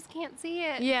smiling, you just can't see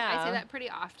it. Yeah. I say that pretty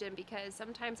often because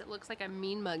sometimes it looks like I'm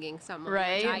mean mugging someone,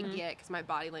 Right. which I get because my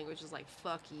body language is like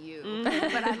 "fuck you,"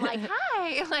 Mhm. but I'm like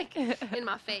 "hi," like in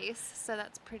my face. So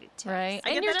that's pretty tough. Right. I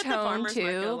And get your that at the tone farmer's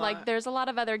market too. a Like lot. there's a lot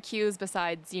of other cues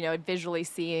besides, you know, visually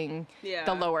seeing Yeah.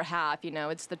 the lower half, you know,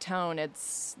 it's the tone,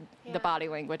 it's Yeah. the body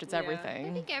language, it's Yeah. everything.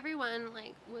 I think everyone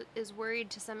like is worried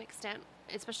to some extent,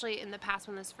 especially in the past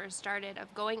when this first started,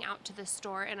 of going out to the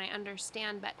store, and I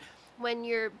understand, but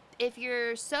if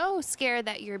you're so scared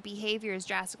that your behavior is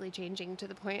drastically changing to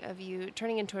the point of you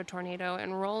turning into a tornado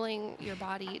and rolling your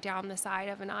body down the side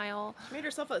of an aisle, Made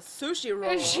herself a sushi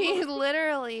roll. she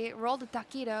literally rolled a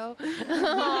taquito,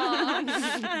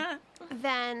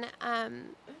 then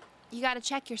you got to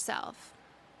check yourself.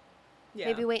 Yeah.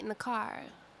 Maybe wait in the car.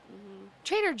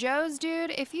 Trader Joe's,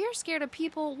 dude, if you're scared of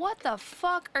people, what the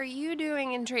fuck are you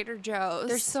doing in Trader Joe's?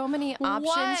 There's so many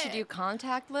options to What? do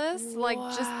contactless, like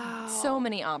just so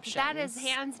many options. That is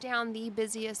hands down the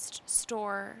busiest grocery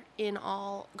store in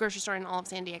all of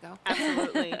San Diego.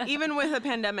 Absolutely. Even with a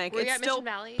pandemic, Were you it's at still Mission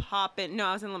Valley? popping. No,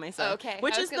 I was in La Mesa. Okay,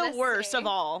 Which I was is the gonna worst say. of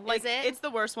all. Like, Is it? it's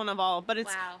the worst one of all, but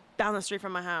it's Wow. down the street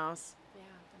from my house. Yeah,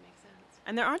 that makes sense.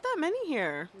 And there aren't that many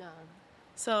here. No.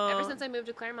 So, Ever since I moved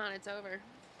to Claremont, it's over.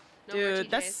 No more dude,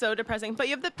 that's TJs. so depressing. But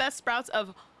you have the best Sprouts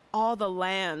of all the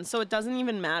land, so it doesn't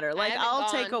even matter. Like, haven't I'll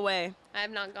take gone. away. I have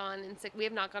not gone we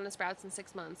have not gone to Sprouts in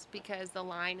 6 months because the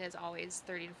line is always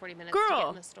 30 to 40 minutes to get in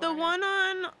Girl, the store. the one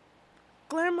on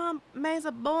Claremont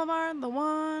Mesa Boulevard, the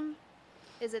one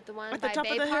Is it the one at by the top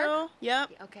Bay of the Park? hill. Yep.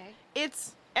 Okay.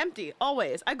 It's empty,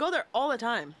 always. I go there all the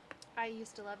time. I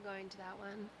used to love going to that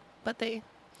one. But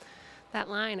that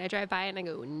line, I drive by it and I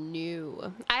go,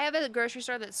 no. I have a grocery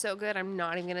store that's so good, I'm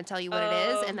not even going to tell you what it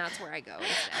is, Oh. and that's where I go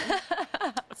instead.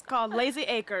 It's called Lazy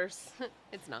Acres.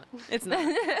 It's not. It's not.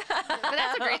 But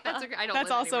that's a great, I don't That's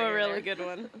live also anywhere a near really there. good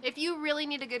one. If you really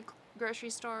need a good grocery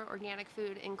store, organic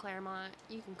food in Claremont,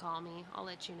 you can call me. I'll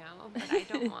let you know. But I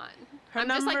don't want. I'm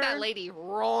just like that number- lady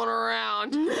rolling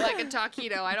around like a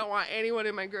taquito. I don't want anyone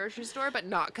in my grocery store, but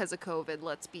not because of COVID.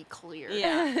 Let's be clear.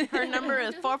 Yeah. Her number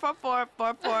is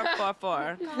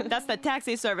 444-4444. That's the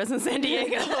taxi service in San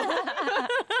Diego.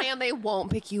 And they won't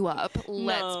pick you up.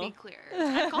 Let's No. be clear.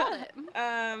 I called it.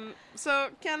 So,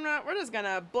 Kendra, we're just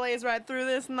gonna blaze right through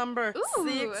this number Ooh.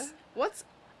 6. What's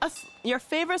your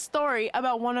favorite story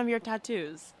about one of your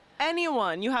tattoos?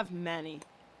 Anyone. You have many.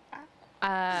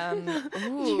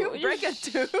 Ooh, Break a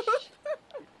tooth.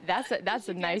 that's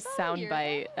a nice all sound hear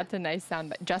bite. That's a nice sound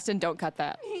bite. Justin, don't cut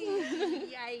that.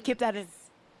 Yikes. Keep that in.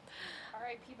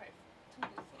 R.I.P.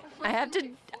 my I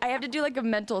have to do like a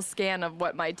mental scan of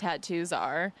what my tattoos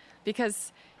are,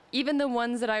 because even the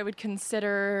ones that I would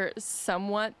consider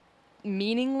somewhat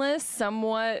meaningless,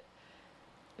 somewhat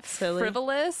Silly.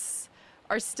 frivolous,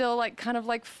 are still like kind of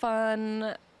like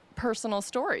fun personal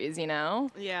stories, you know?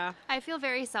 Yeah. I feel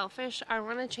very selfish. I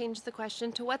want to change the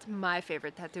question to what's my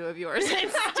favorite tattoo of yours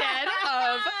instead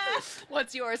of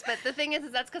what's yours. But the thing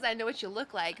is that's because I know what you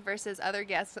look like versus other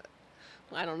guests.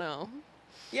 I don't know.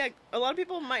 Yeah, a lot of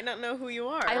people might not know who you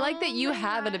are. I like that Oh you my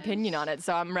have an gosh. opinion on it,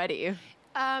 so I'm ready.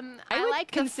 I would like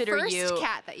consider the first you-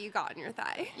 cat that you got on your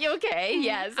thigh. You okay?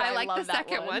 Yes, I like love the that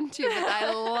second one too, but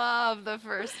I love the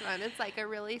first one. It's like a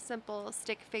really simple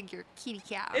stick figure kitty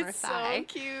cat on her It's thigh. so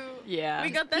cute. Yeah. We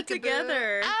got that Peekaboo.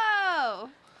 together. Oh!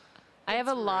 I have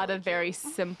a It's lot really of very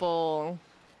simple,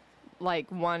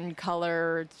 like one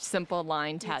color, simple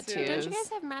line too. tattoos. Don't you guys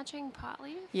have matching pot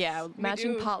leaves? Yeah,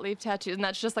 matching do. pot leaf tattoos, and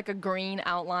that's just like a green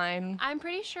outline. I'm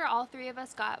pretty sure all three of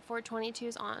us got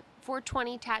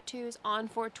 420 tattoos on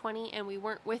 420, and we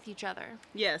weren't with each other.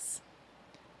 Yes.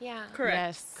 Yeah. Correct.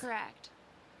 Yes. Correct.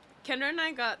 Kendra and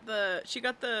I got she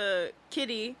got the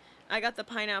kitty, I got the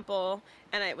pineapple,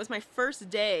 and it was my first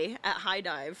day at High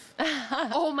Dive.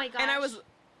 Oh my gosh. And I was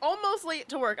almost late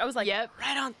to work. I was like, Yep.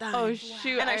 right on time. Oh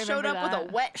shoot! And I showed remember up with a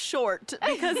that. wet short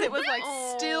because it was like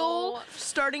still Oh.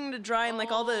 starting to dry and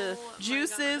like all the Oh my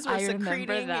juices were I remember secreting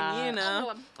and you that.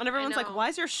 know. Oh, And everyone's I like, know. why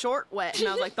is your short wet? And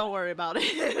I was like, don't worry about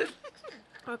it.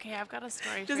 Okay, I've got a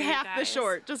story Just for you half the guys.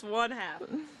 short, just one half.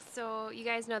 So you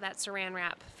guys know that saran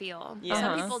wrap feel. Yes.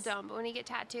 Some Uh-huh. people don't, but when you get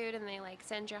tattooed and they like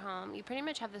send you home, you pretty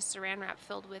much have this saran wrap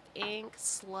filled with ink,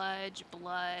 sludge,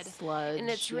 blood. Sludge, And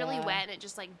it's really yeah. wet and it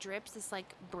just like drips this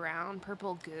like brown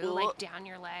purple goo Ugh. like down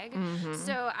your leg. Mhm.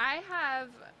 So I have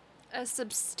a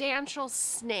substantial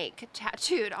snake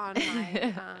tattooed on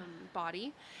my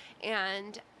body.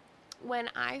 And when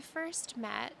I first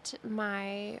met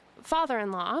my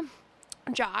father-in-law,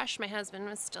 Josh, my husband,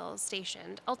 was still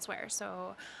stationed elsewhere.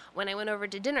 So when I went over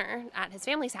to dinner at his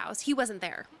family's house, he wasn't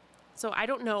there. So I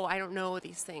don't know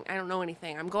these things. I don't know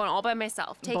anything. I'm going all by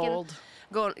myself. Bold.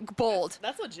 Bold.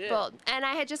 That's legit. Bold. And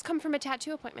I had just come from a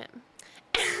tattoo appointment.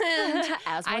 And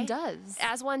As one does.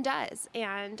 As one does.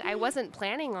 And I wasn't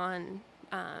planning on,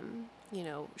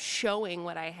 showing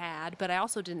what I had, but I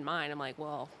also didn't mind. I'm like,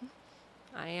 well,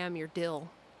 I am your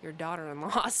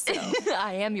daughter-in-law, so.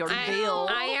 I am your dill.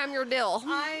 I am your dill.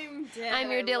 I'm dead.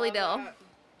 I'm your I dilly love dill. that.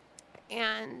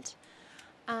 And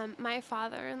my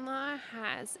father-in-law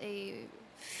has a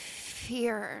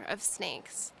fear of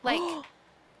snakes. Like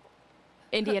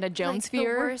Indiana Jones like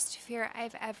fear. the worst fear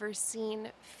I've ever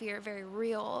seen. Fear, very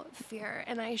real fear.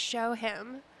 And I show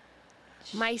him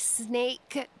my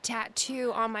snake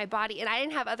tattoo on my body, and I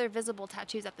didn't have other visible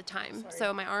tattoos at the time.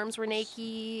 So my arms were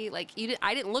naked. Like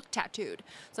I didn't look tattooed.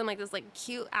 So I'm like this like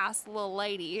cute ass little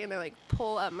lady, and I like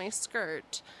pull up my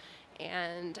skirt,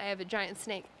 and I have a giant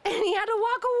snake, and he had to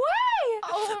walk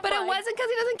away. But it wasn't because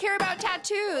he doesn't care about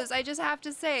tattoos. I just have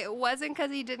to say, it wasn't because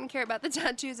he didn't care about the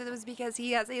tattoos. It was because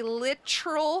he has a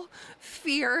literal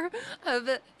fear of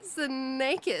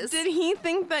snakes. Did he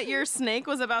think that your snake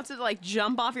was about to like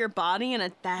jump off your body and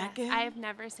attack him? I have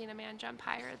never seen a man jump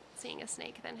higher seeing a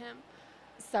snake than him.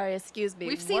 Sorry, excuse me.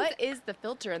 We've seen What is the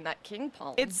filter in that king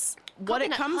palm? It's what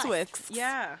it Coconut comes husks. with.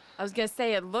 Yeah. I was gonna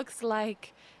say it looks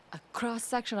like a cross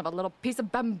section of a little piece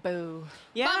of bamboo.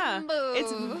 Yeah. Bamboo.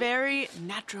 It's very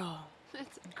natural.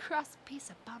 It's a cross piece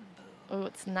of bamboo. Oh,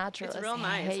 it's natural. It's as real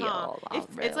nice, huh? hell. I'll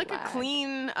It's like a relax.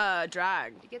 clean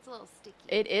drag. It gets a little sticky.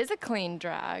 It is a clean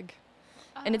drag,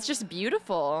 and it's just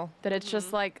beautiful that it's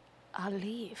just like a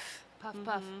leaf. Puff,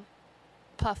 puff.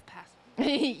 Puff, pass.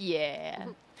 Yeah.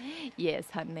 Yes,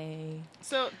 honey.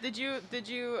 So did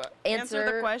you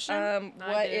answer the question? What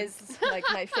I did. is like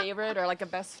my favorite or like a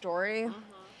best story?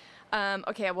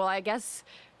 Okay, well, I guess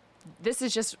this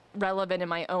is just relevant in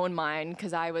my own mind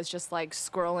because I was just like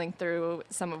scrolling through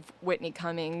some of Whitney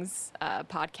Cummings'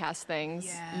 podcast things.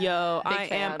 Yo, Big I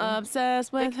am fan.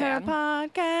 obsessed with Big her fan.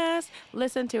 podcast.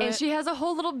 Listen to And it. she has a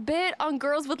whole little bit on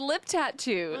girls with lip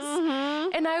tattoos.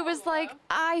 And I was like,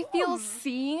 I feel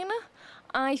seen.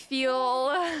 I feel.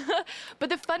 But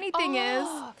the funny thing is,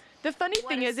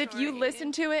 if you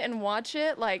listen to it and watch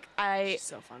it, like She's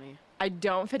so funny. I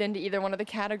don't fit into either one of the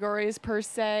categories per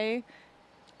se.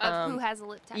 Of who has a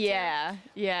lip tattoo. Yeah.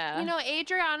 You know,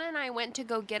 Adriana and I went to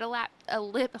go get a lap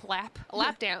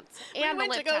dance. And we went a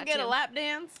lip to go tattoo. get a lap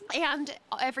dance. And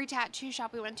every tattoo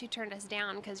shop we went to turned us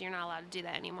down because you're not allowed to do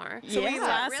that anymore. So we Yeah.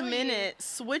 last Really? minute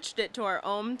switched it to our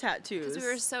own tattoos. Because we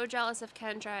were so jealous of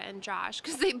Kendra and Josh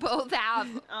because they both have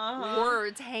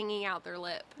words hanging out their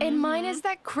lip. And mine is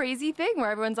that crazy thing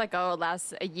where everyone's like, oh, it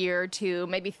lasts a year or two,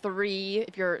 maybe 3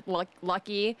 if you're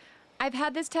lucky. I've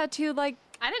had this tattoo like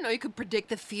I didn't know you could predict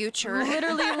the future.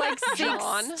 literally like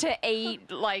John. 6 to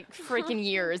 8 like freaking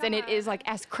years, and it is like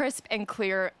as crisp and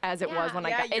clear as it was when I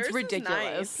Yeah, got. yours It's is ridiculous.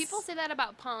 nice. People say that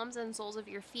about palms and soles of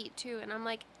your feet too, and I'm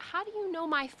like, how do you know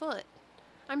my foot?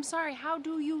 I'm sorry, how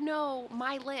do you know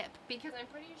my lip? Because I'm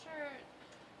pretty sure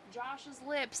Josh's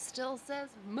lip still says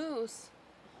moose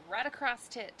right across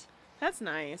tit. That's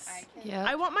nice. Yeah.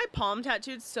 I want my palm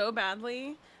tattooed so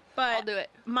badly, but I'll do it.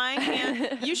 My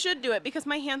hand, you should do it because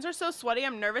my hands are so sweaty.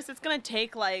 I'm nervous. It's gonna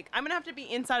take I'm gonna have to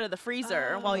be inside of the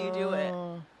freezer while you do it.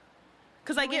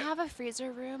 Cause I We get have a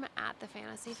freezer room at the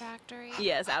Fantasy Factory.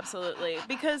 yes, absolutely.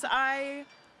 Because I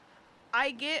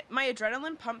get my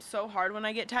adrenaline pumped so hard when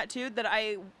I get tattooed that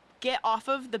I get off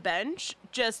of the bench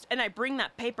and I bring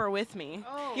that paper with me.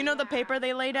 Oh, you know the yeah. paper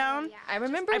they lay down? yeah. I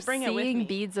remember I bring it with me. seeing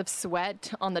beads of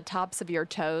sweat on the tops of your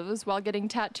toes while getting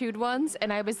tattooed once,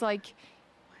 and I was like,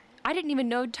 I didn't even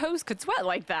know toes could sweat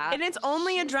like that. And it's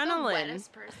only She's the adrenaline.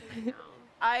 wettest person I know.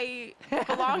 I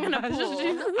belong in a pool.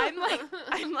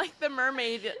 I'm like the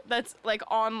mermaid that's like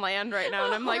on land right now,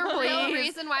 and I'm like, the real please.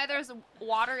 reason why there's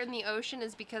water in the ocean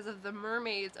is because of the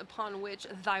mermaids upon which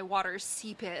thy water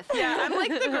seepeth. Yeah, I'm like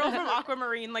the girl from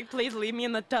Aquamarine. Like, please leave me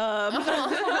in the tub.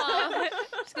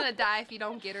 She's gonna die if you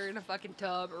don't get her in a fucking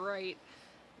tub right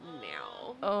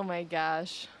now. Oh my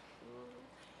gosh.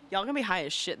 Y'all gonna be high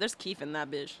as shit. There's Keith in that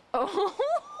bitch. Oh.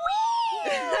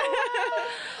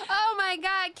 Oh my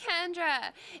God,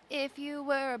 Kendra! If you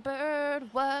were a bird,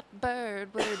 what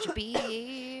bird would you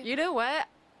be? You know what?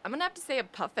 I'm gonna have to say a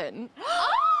puffin.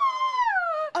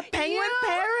 A penguin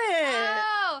parrot.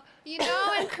 Oh, you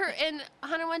know, in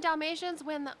 101 Dalmatians,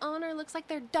 when the owner looks like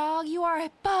their dog, you are a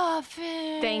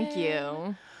puffin. Thank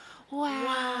you.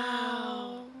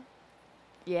 Wow.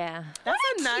 Yeah. That's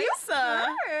a nice.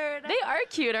 Bird. They are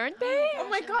cute, aren't they? Oh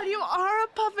my god, you are a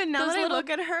puffin. Now Those that I little look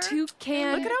at her.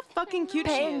 toucan Look at how fucking cute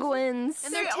penguins.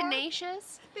 And they're They are- tenacious. she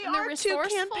is. They and they're are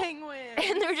resourceful. toucan penguins.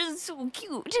 And they're just so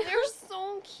cute. They're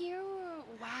so cute.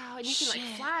 Wow. And you can like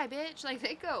Shit. fly, bitch. Like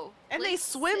they go. And they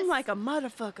swim like a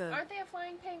motherfucker. Aren't they a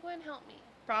flying penguin? Help me.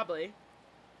 Probably.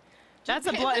 That's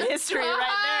a blood history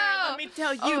right there. Let me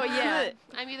tell you. Oh, yeah. good.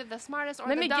 I'm either the smartest or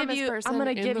Let the me give dumbest you. person. I'm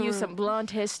gonna in give the you room. some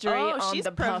blunt history Oh, on she's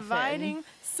the puffin. providing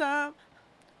some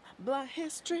blood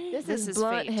history. This This is is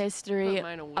blunt fate. history Put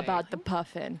mine away. about the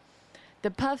puffin.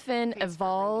 The puffin Face for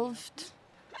evolved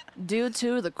due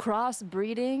to the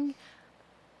crossbreeding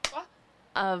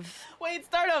of Wait,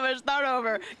 start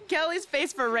over. Kelly's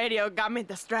face for radio got me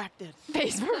distracted.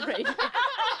 face for radio.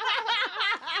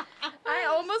 I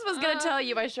almost was gonna tell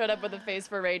you I showed up with a face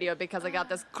for radio because I got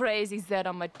this crazy Z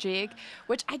on my cheek,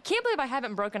 which I can't believe I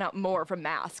haven't broken out more from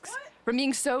masks. From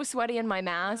being so sweaty in my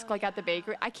mask, like at the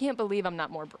bakery, I can't believe I'm not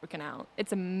more broken out.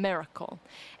 It's a miracle.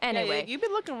 Anyway, you've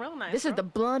been looking real nice. this is the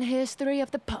blunt history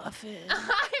of the puffin.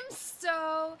 I'm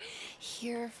so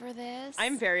here for this.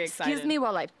 I'm very excited. Excuse me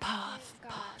while I puff.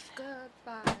 God,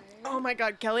 goodbye. Oh my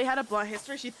god, Kelly had a blunt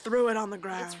history. She threw it on the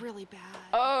ground. It's really bad.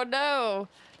 Oh no!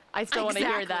 I still want to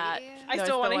hear that. Exactly. I No,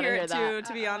 still want to wanna hear it that. too,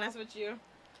 to be honest with you.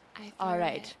 I threw All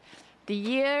right. it. The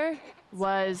year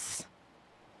was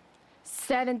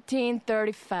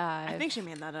 1735. I think she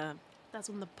made that up. That's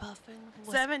when the puffin was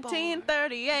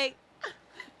 1738.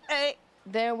 Hey.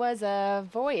 there was a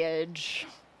voyage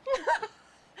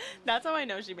That's how I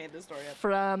know she made the story up.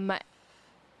 from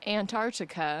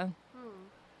Antarctica,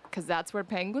 because that's where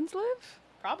penguins live.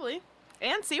 Probably.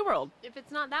 And SeaWorld. If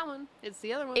it's not that one, it's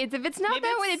the other one. If it's not Maybe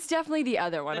that one, it's it's definitely the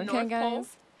other one. the Okay, North Pole?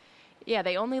 guys. Yeah,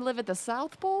 they only live at the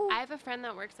South Pole. I have a friend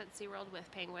that works at SeaWorld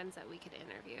with penguins that we could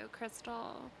interview.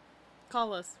 Crystal,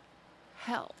 Call us.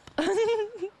 help.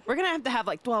 We're going to have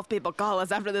like 12 people call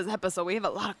us after this episode. We have a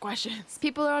lot of questions.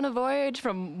 People are on a voyage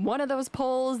from one of those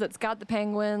poles that's got the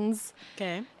penguins,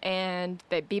 Okay. and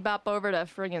they bebop over to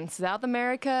friggin' South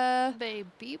America. They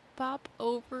beep bop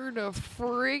over to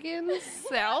friggin'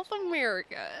 South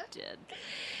America. Did.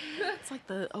 It's like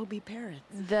the OB parrots.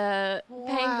 The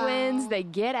penguins, Wow. they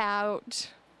get out.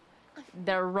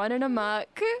 They're running amok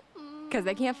because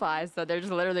they can't fly, so they're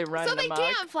just literally running So they amok.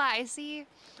 can't fly, see?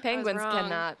 Penguins wrong.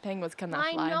 cannot. Penguins cannot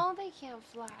I fly. know they can't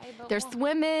fly, but They're why?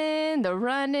 swimming, they're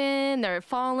running, they're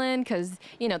falling because,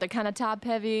 you know, they're kind of top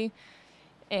heavy.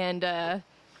 And then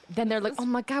they're like, oh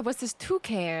my God, what's this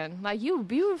toucan? Like, you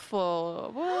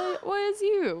beautiful. What is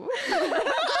you?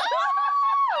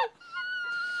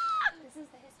 This is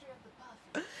the history of the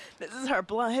puffin. This is her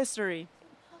blunt history.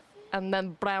 And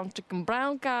then brown chicken,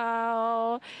 brown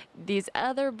cow. These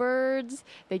other birds,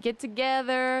 they get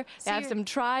together. They So have you're- some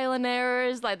trial and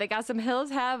errors. Like they got some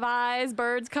hills have eyes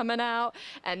birds coming out,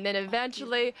 and then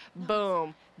eventually,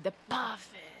 boom, the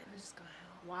puffin.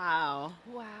 Wow.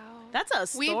 Wow. That's a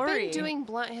story. We've been doing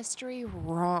blunt history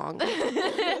wrong.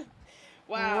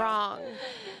 Wow. Wrong.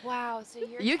 Wow. So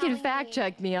you're You can telling fact me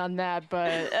check me on that,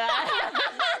 but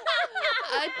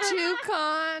a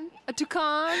toucan,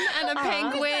 and a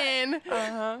penguin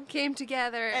came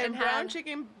together And and, brown had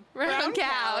chicken, brown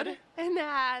cowed and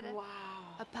had Wow.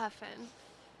 a puffin.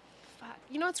 Fuck.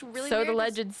 You know what's really so weird the is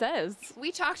legend says.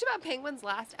 We talked about penguins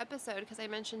last episode because I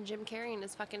mentioned Jim Carrey and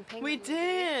his fucking penguin. We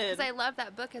did. Because I loved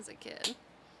that book as a kid.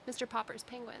 Mr. Popper's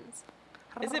Penguins.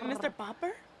 Is it Mr.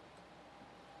 Popper?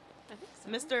 I think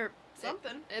so. Mr.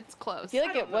 something? It's close. I feel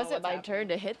like don't it know wasn't what's my happening. turn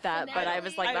to hit that, but I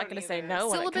was like I not don't going to say either. no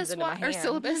when it comes Syllabus into my or hand.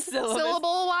 syllabus? Syllabus.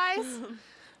 Syllable wise?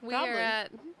 We Probably. are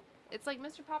at. It's like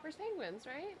Mr. Popper's Penguins,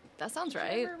 right? That sounds Did you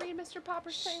right. ever read Mr.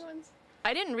 Popper's Penguins?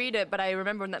 I didn't read it, but I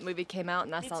remember when that movie came out,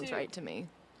 and that Me sounds too. right to me.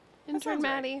 Intern sounds right.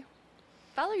 Maddie.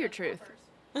 Follow your truth.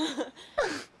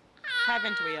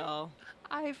 Haven't we all?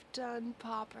 I've done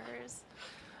poppers.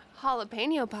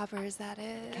 Jalapeno poppers, that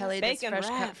is. Kelly, this Bacon fresh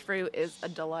wrap. cut fruit is a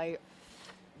delight.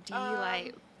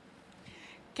 Delight.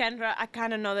 Kendra, I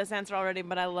kind of know this answer already,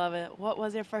 but I love it. What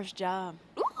was your first job?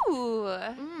 Ooh.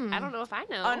 I don't know if I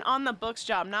know. On the books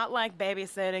job, not like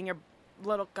babysitting your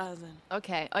little cousin.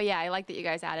 Okay. Oh yeah, I like that you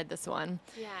guys added this one.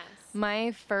 Yes.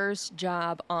 My first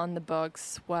job on the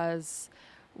books was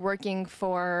working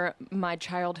for my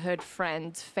childhood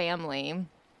friend's family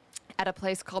at a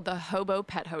place called the Hobo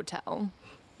Pet Hotel.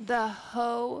 The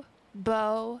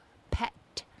Hobo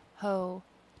Pet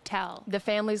Hotel. The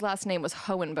family's last name was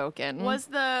Hohenboken. Was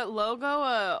the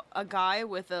logo a guy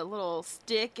with a little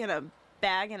stick and a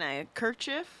bag and a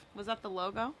kerchief? Was that the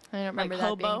logo? I don't remember like that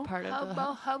hobo? being part of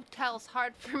Hobo Hotel's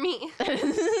hard for me. the.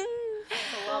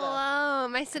 Hello,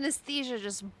 my synesthesia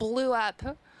just blew up.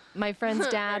 My friend's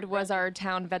dad was our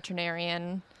town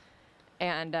veterinarian,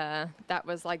 and that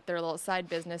was like their little side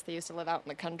business. They used to live out in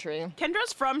the country.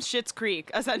 Kendra's from Schitt's Creek,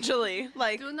 essentially.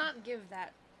 Like, Do not give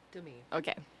that to me.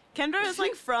 Okay. Kendra is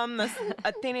like from a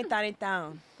teeny tiny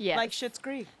town. Yes. Like Schitt's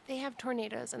Creek. They have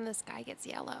tornadoes and the sky gets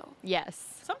yellow.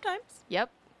 Yes. Sometimes. Yep.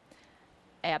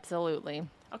 Absolutely.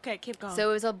 Okay, keep going. So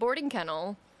it was a boarding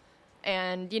kennel,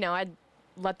 and I'd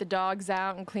let the dogs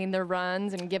out and clean their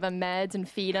runs and give them meds and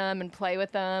feed them and play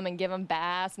with them and give them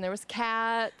baths, and there was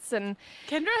cats and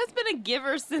Kendra has been a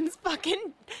giver since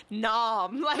fucking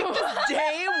Nom. Like, just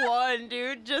day one,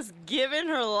 dude. Just giving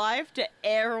her life to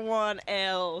everyone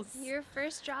else. Your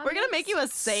first job. We're gonna makes make you a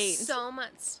saint. So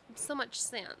much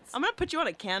sense. I'm gonna put you on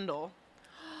a candle.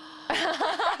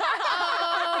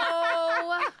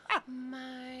 Oh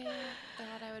my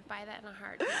God, I would buy that in a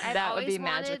heartbeat. I've That would always be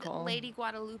wanted magical. Lady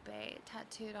Guadalupe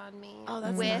tattooed on me. Oh,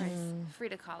 that's with nice.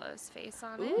 Frida Kahlo's face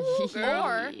on it. Ooh,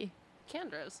 Or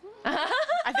Kendra's.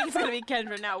 I think it's gonna be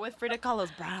Kendra now with Frida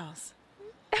Kahlo's brows.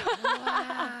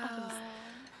 Wow.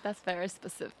 That's very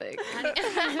specific.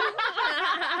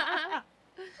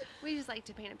 We just like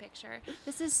to paint a picture.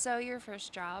 This is so your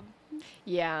first job.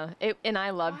 Yeah, and I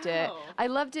loved it. Wow. I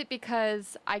loved it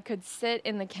because I could sit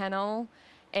in the kennel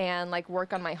and like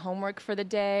work on my homework for the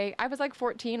day. I was like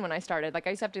 14 when I started. Like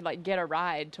I used to have to like get a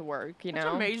ride to work, That's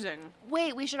amazing.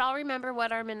 Wait, we should all remember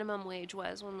what our minimum wage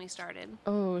was when we started.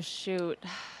 Oh shoot.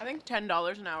 I think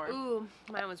 $10 an hour. Ooh,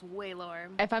 mine was way lower.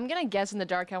 If I'm gonna guess in the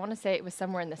dark, I want to say it was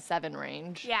somewhere in the 7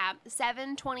 range. Yeah,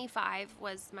 $7.25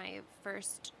 was my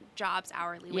first job's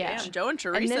hourly wage. Yeah. Damn, Joe and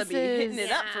Teresa this be hitting is-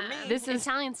 it up for me. This is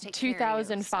Italians take care of you,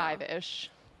 so- 2005-ish.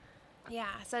 Yeah,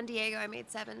 San Diego, I made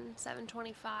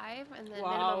 $7.25, and then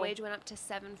Wow. minimum wage went up to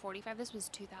 $7.45. This was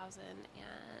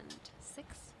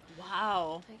 2006,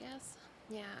 Wow. I guess.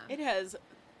 Yeah, It has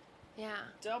yeah.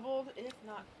 doubled, if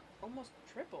not almost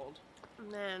tripled.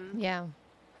 And then, Yeah.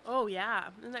 oh yeah,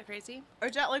 isn't that crazy? Or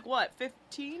is that like what,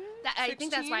 15? I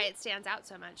think that's 16? why it stands out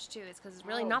so much too. Is because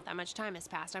really Oh. not that much time has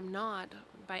passed. I'm not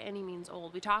by any means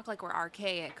old. We talk like we're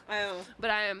archaic, Oh. but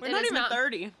I am. We're not even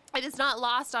 30. It is not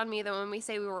lost on me that when we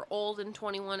say we were old and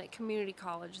 21 at community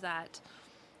college, that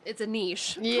it's a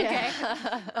niche. Yeah.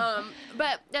 Okay?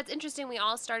 But that's interesting. We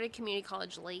all started community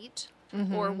college late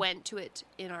or went to it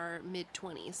in our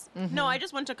mid-20s. No, I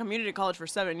just went to community college for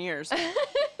 7 years.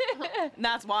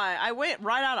 That's why. I went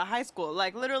right out of high school.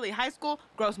 Like, literally, high school,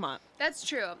 Grossmont. That's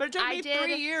true. But it took I me did,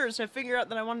 3 years to figure out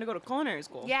that I wanted to go to culinary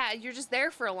school. Yeah, you're just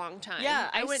there for a long time. Yeah,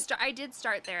 I did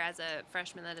start there as a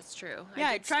freshman. That is true. Yeah,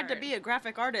 I did tried to start. be a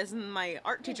graphic artist, and my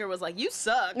art teacher was like, "You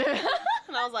suck," and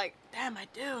I was like, "Damn, I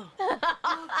do."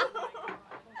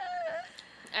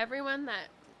 Everyone that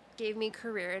gave me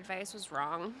career advice was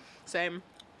wrong. Same.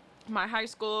 My high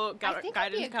school I think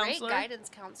I'd be guidance a great counselor. guidance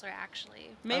counselor,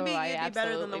 actually. Maybe Oh, I you'd be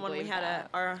better than the absolutely one we believe had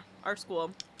at that. our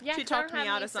school. Yeah, She 'cause I talked don't me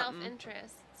have out any of something.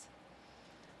 self-interests.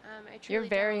 I You're truly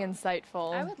very don't.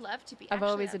 insightful. I would love to be. I've Actually,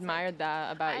 always that's admired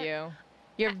that about I- you.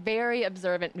 You're very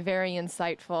observant, very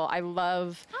insightful. I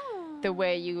love the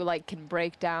way you like can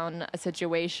break down a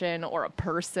situation or a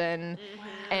person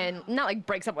and not like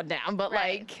break someone down, but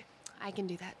Right. like I can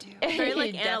do that too. Very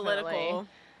like Definitely. analytical.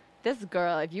 this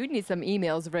girl, if you need some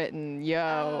emails written,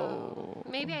 yo.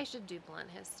 Maybe I should do blunt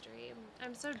history.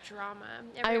 I'm so drama.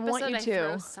 I Every want episode you I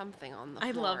throw to. something on the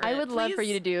I floor. love I it. would love for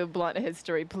you Please. to do blunt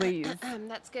history, please.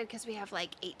 That's good because we have like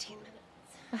 18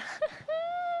 minutes.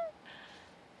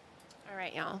 All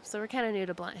right, y'all. So we're kind of new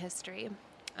to blunt history.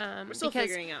 We're still because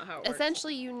figuring out how it works.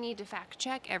 essentially you need to fact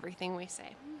check everything we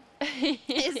say.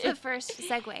 Is the first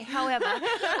segue. However,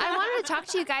 I wanted to talk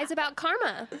to you guys about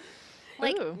karma.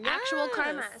 Like Ooh. actual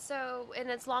karma. Yes. So, and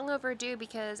it's long overdue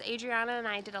because Adriana and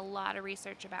I did a lot of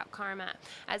research about karma.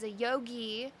 As a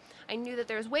yogi, I knew that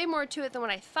there was way more to it than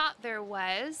what I thought there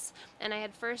was. And I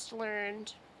had first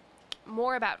learned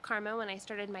more about karma when I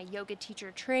started my yoga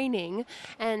teacher training.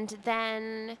 And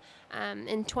then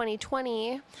in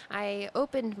 2020, I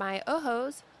opened my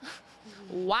ojos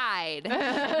wide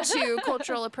to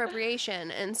cultural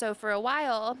appropriation. And so for a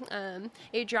while,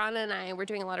 Adriana and I were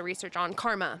doing a lot of research on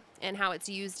karma and how it's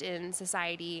used in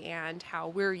society and how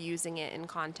we're using it in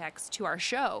context to our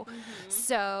show.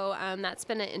 So that's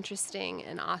been an interesting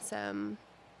and awesome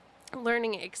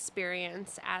learning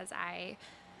experience as I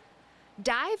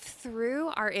dive through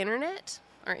our internet,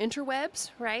 our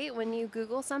interwebs, right? When you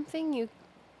Google something, you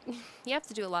have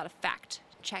to do a lot of fact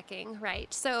checking,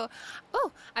 right? So,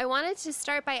 I wanted to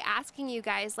start by asking you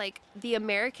guys like the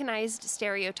Americanized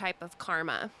stereotype of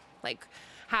karma, like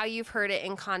how you've heard it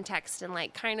in context and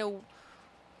like kind of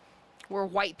where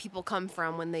white people come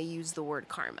from when they use the word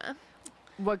karma.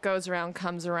 What goes around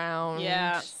comes around.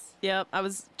 Yeah. Yep. I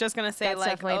was just gonna say, That's like,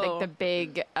 definitely like the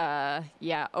big,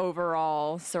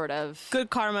 overall sort of. good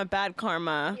karma, bad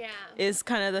karma. Yeah. Is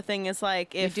kind of the thing. Is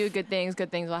like if you do good things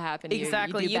will happen to you.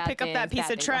 exactly, You, do you bad pick up that things, piece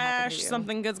bad of things will happen to trash, you.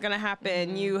 something good's gonna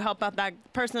happen. You help out that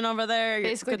person over there.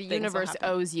 Basically, good the things will universe happen.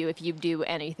 owes you if you do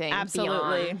anything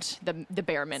Absolutely. beyond the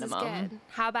bare This is minimum. good.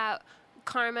 How about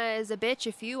karma is a bitch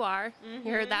if you are?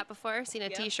 You heard that before? Seen a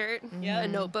Yep. T-shirt, Yep. a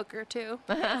notebook or two,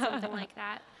 something like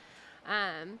that.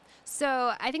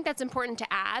 So I think that's important to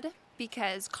add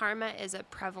because karma is a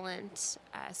prevalent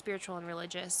spiritual and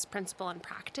religious principle and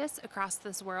practice across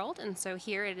this world. And so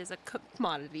here it is a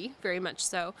commodity, very much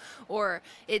so, or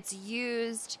it's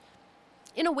used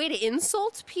in a way to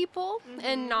insult people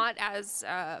and not as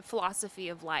a philosophy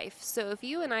of life. So if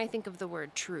you and I think of the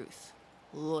word truth,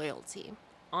 loyalty,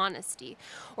 honesty,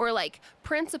 or like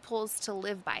principles to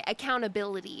live by,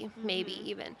 accountability, maybe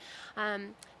even.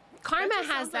 Karma That just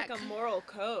has sounds like a moral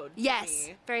code. to Yes,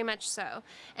 me. very much so.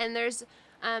 And there's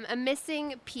a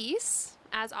missing piece,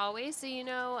 as always. So,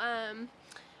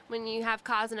 when you have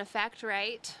cause and effect,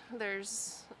 right?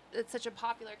 It's such a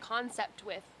popular concept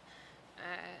with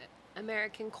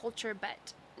American culture,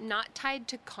 but not tied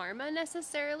to karma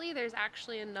necessarily. There's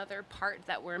actually another part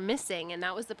that we're missing, and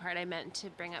that was the part I meant to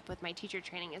bring up with my teacher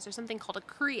training. Is there's something called a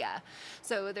kriya?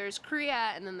 So there's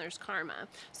kriya, and then there's karma.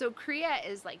 So kriya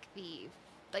is like the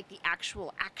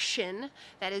actual action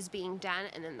that is being done,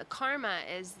 and then the karma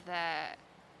is the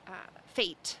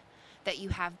fate that you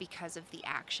have because of the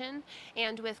action.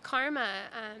 And with karma,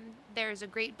 there's a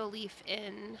great belief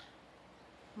in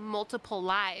multiple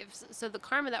lives. So the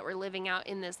karma that we're living out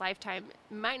in this lifetime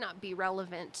might not be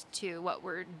relevant to what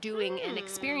we're doing and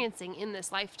experiencing in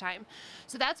this lifetime.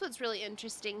 So that's what's really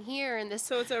interesting here in this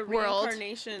So it's a world.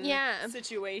 reincarnation Yeah.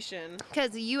 situation.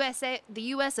 Because the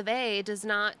US of A does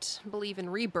not believe in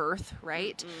rebirth,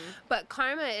 right? But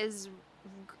karma is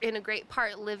in a great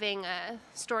part living a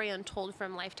story untold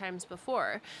from lifetimes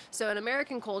before. So in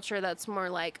American culture, that's more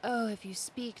like, oh, if you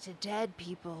speak to dead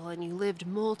people and you lived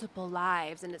multiple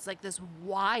lives, and it's like this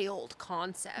wild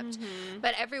concept.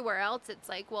 But everywhere else, it's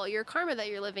like, well, your karma that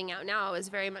you're living out now is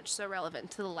very much so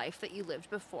relevant to the life that you lived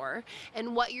before.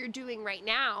 And what you're doing right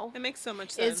now It makes so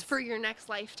much sense. is for your next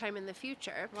lifetime in the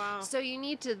future. Wow. So you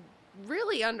need to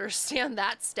really understand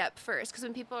that step first, because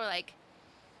when people are like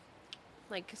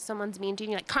someone's mean to you,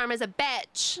 and you're like, karma's a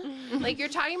bitch. Like you're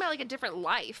talking about like a different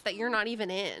life that you're not even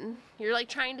in. You're like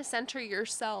trying to center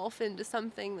yourself into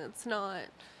something that's not.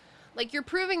 Like you're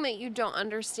proving that you don't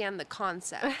understand the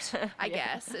concept, I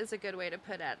guess, is a good way to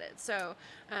put at it. So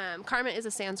karma is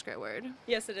a Sanskrit word.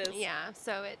 Yes, it is. Yeah,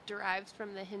 so it derives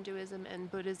from the Hinduism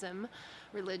and Buddhism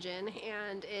religion,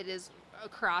 and it is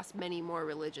across many more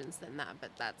religions than that,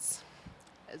 but that's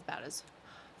about as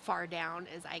far down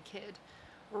as I could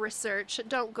research.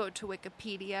 Don't go to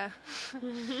Wikipedia.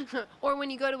 Or when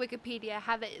you go to Wikipedia,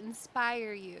 have it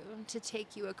inspire you to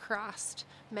take you across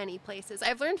many places.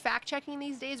 I've learned fact checking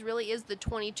these days really is the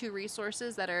 22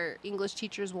 resources that our English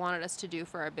teachers wanted us to do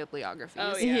for our bibliographies.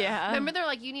 Oh, yeah. Yeah. Remember, they're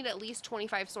like, you need at least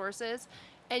 25 sources,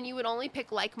 and you would only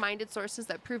pick like-minded sources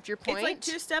that proved your point. It's like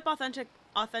two-step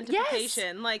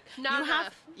authentication. Like Not you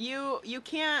have enough. you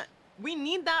can't. We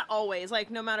need that always, like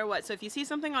no matter what. So if you see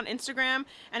something on Instagram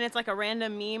and it's like a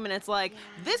random meme and it's like,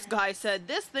 this guy said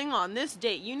this thing on this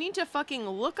date, you need to fucking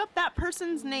look up that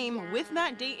person's name with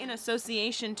that date in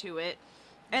association to it,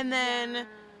 and then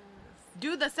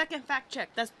do the second fact check.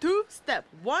 That's 2-step.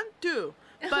 1, 2.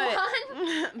 But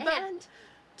One and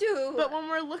two. but when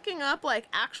we're looking up like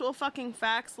actual fucking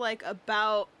facts, like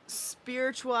about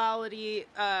spirituality,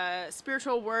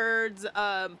 spiritual words,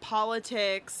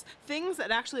 politics, things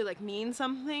that actually like mean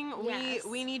something, Yes.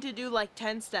 we need to do like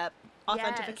 10-step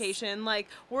authentication. Like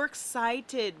we're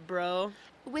excited, bro.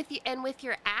 with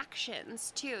your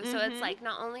actions too. So it's like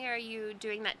not only are you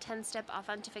doing that 10-step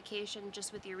authentication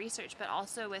just with your research, but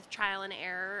also with trial and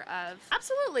error of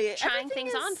Absolutely. trying Everything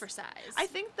things on is- for size. I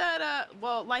think that,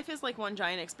 life is like one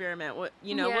giant experiment. We're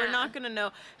Yeah. not going to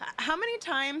know. How many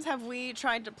times have we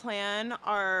tried to plan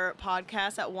our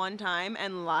podcast at one time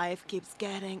and life keeps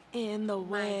getting in the My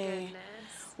way?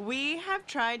 goodness. We have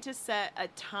tried to set a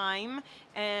time,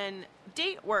 and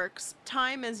date works.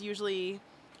 Time is usually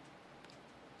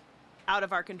out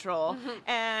of our control.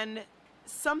 And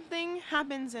something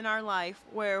happens in our life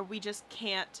where we just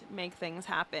can't make things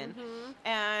happen.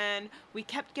 And we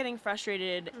kept getting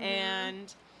frustrated,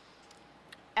 and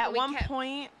at We one kept-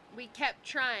 point, We kept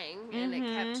trying and it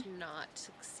kept not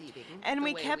succeeding. and the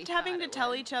we way kept having thought to it tell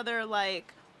would. each other,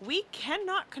 like, we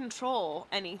cannot control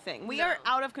anything. We are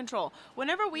No. out of control.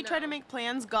 Whenever we try to No. make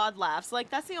plans, God laughs. Like,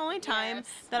 that's the only time Yes.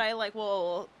 that I, like,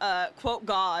 will quote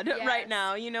God right Yes.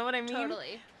 now. You know what I mean?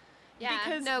 Totally. Yeah.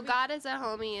 Because no, God is a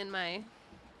homie in my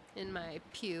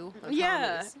pew. Of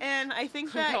yeah, homies. and I think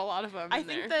We've that got a lot of them I in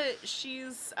think there. that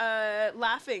she's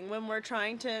laughing when we're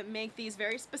trying to make these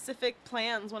very specific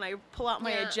plans. When I pull out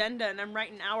my Yeah. agenda and I'm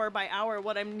writing hour by hour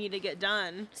what I need to get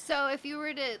done. So if you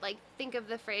were to like think of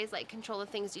the phrase like control the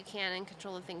things you can and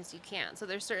control the things you can't. So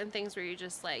there's certain things where you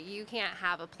just like you can't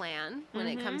have a plan when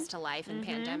it comes to life and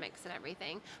pandemics and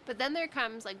everything. But then there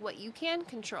comes like what you can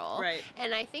control. Right.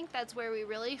 And I think that's where we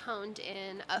really honed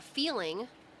in a feeling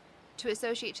to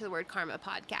associate to the word karma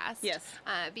podcast. Yes.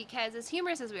 Because as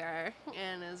humorous as we are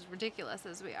and as ridiculous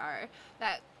as we are,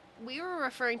 that we were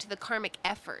referring to the karmic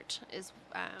effort is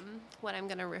what I'm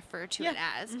going to refer to it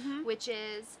as, which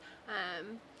is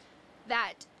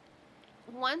that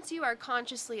once you are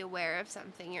consciously aware of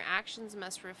something, your actions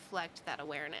must reflect that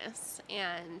awareness.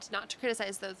 And not to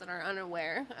criticize those that are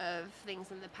unaware of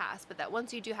things in the past, but that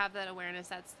once you do have that awareness,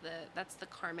 that's the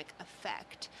karmic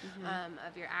effect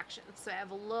of your actions. So I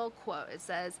have a little quote. It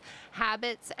says,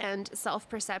 "Habits and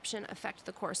self-perception affect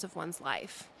the course of one's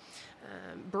life.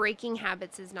 Breaking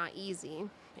habits is not easy.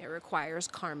 It requires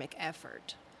karmic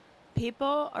effort."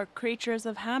 People are creatures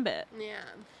of habit. Yeah.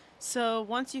 So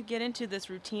once you get into this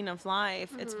routine of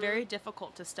life, it's very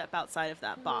difficult to step outside of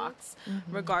that box,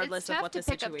 regardless It's of tough what to the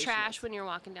pick situation up trash is. when you're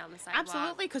walking down the sidewalk.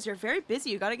 Absolutely, because you're very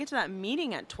busy. You got to get to that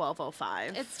meeting at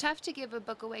 12:05. It's tough to give a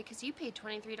book away because you paid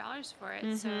 $23 for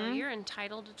it. So you're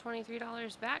entitled to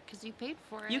 $23 back because you paid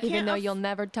for it. You Even can't though aff- you'll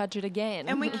never touch it again.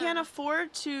 And we can't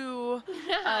afford to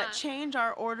change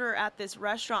our order at this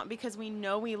restaurant because we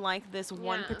know we like this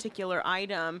one Yeah. particular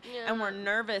item, and we're Yeah.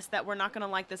 nervous that we're not going to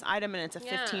like this item, and it's a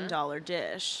Yeah. $15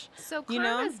 dish. So You karma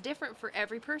know? is different for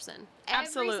every person.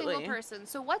 Absolutely. Every single person.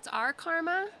 So what's our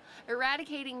karma?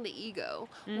 Eradicating the ego.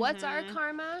 What's our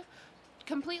karma?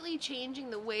 Completely changing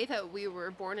the way that we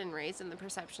were born and raised and the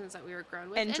perceptions that we were grown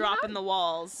with. And dropping how- the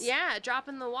walls. Yeah,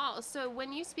 dropping the walls. So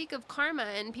when you speak of karma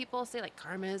and people say like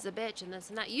karma is a bitch and this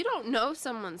and that, you don't know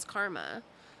someone's karma.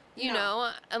 You No.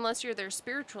 know, unless you're their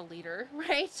spiritual leader,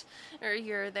 right? Or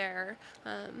you're their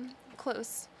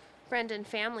close friend and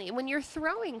family. When you're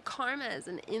throwing karma as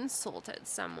an insult at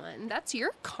someone, that's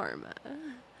your karma.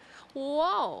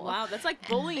 Whoa. Wow, that's like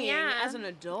bullying Yeah, as an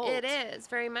adult. It is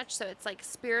very much so. It's like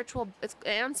spiritual,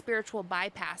 and spiritual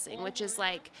bypassing, which is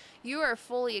like you are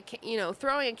fully,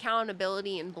 throwing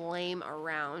accountability and blame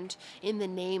around in the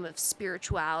name of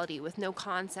spirituality with no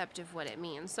concept of what it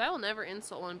means. So I will never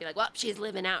insult one and be like, "Well, she's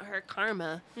living out her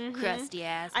karma, crusty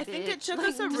ass." I think it bitch." took Like,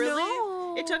 us a really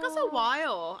no. it took us a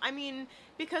while. I mean,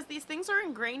 because these things are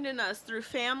ingrained in us through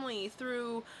family,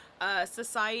 through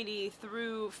society,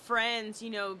 through friends,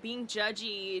 being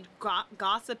judgy,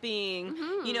 gossiping,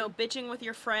 bitching with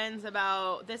your friends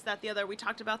about this, that, the other. We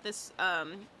talked about this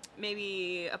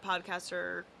maybe a podcast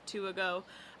or two ago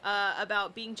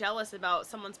about being jealous about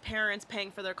someone's parents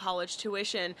paying for their college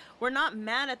tuition. We're not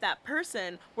mad at that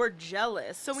person. We're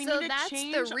jealous. So we need to that's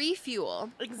change. the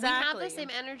refuel. We have Exactly. the same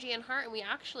energy and heart, and we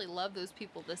actually love those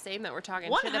people the same that we're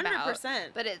talking shit about.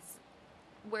 100%. But it's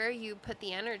where you put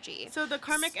the energy. So the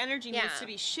karmic energy Yeah. needs to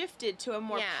be shifted to a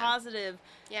more Yeah. positive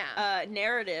Yeah.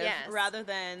 narrative Yes. rather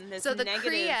than this So the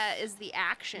negative. kriya is the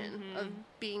action of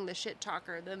being the shit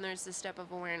talker. Then there's the step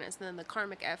of awareness. And then the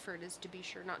karmic effort is to be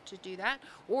sure not to do that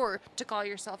or to call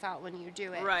yourself out when you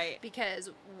do it. Right.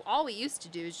 Because all we used to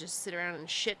do is just sit around and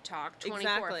shit talk 24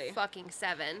 Exactly. fucking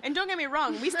 7. And don't get me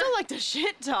wrong, we still like to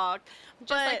shit talk, Just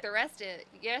but like the rest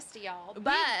of y'all.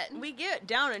 But we get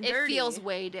down and it dirty. feels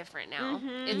way different now.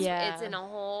 It's Yeah. it's in a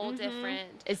whole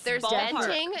different. It's There's ballpark.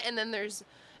 venting, and then there's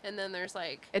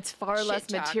like It's far less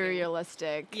shit-talking.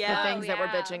 materialistic. Yeah. The things that we're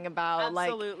yeah. bitching about.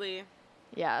 Absolutely.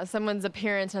 Yeah, someone's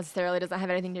appearance necessarily doesn't have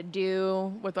anything to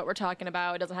do with what we're talking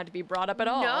about. It doesn't have to be brought up at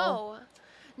all.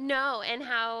 No, and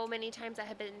how many times that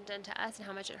have been done to us and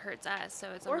how much it hurts us.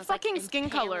 So it's Or almost fucking like skin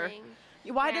color. impaling.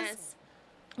 Why Yes.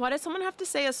 does someone have to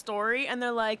say a story and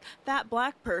they're like, that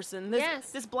black person, this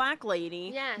Yes. this black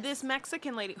lady, Yes. this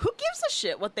Mexican lady? Who gives a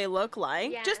shit what they look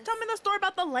like? Yes. Just tell me the story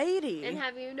about the lady. And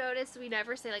have you noticed we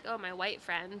never say like, "Oh, my white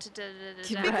friend." Da, da, da,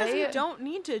 da, Right. Because you don't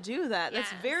need to do that.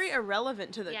 That's Yes. very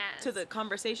irrelevant to the Yes. to the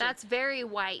conversation. That's very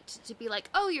white to be like,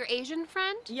 "Oh, your Asian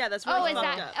friend." yeah, that's Oh, really is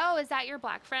fucked that? up. Oh, is that your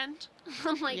black friend?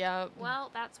 I'm like, Yep.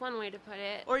 well, that's one way to put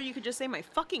it. Or you could just say my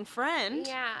fucking friend.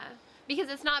 Yeah. Because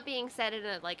it's not being said in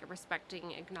a like a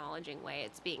respecting, acknowledging way.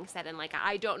 It's being said in like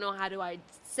I don't know how to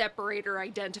separate or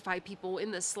identify people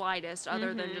in the slightest,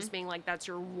 other than just being like that's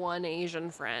your one Asian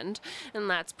friend, and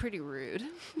that's pretty rude.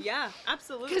 Yeah,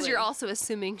 absolutely. Because you're also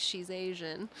assuming she's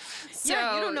Asian. So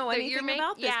Yeah, you don't know that anything you're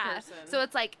about this person. So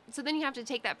it's like so then you have to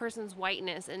take that person's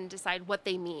whiteness and decide what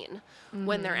they mean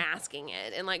when they're asking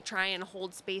it, and like try and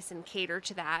hold space and cater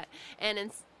to that.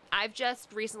 And I've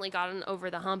just recently gotten over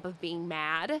the hump of being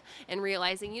mad and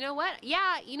realizing, you know what?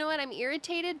 Yeah, you know what? I'm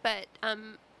irritated, but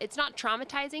it's not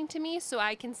traumatizing to me, so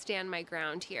I can stand my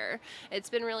ground here. It's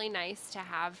been really nice to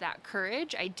have that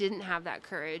courage. I didn't have that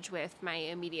courage with my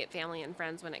immediate family and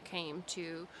friends when it came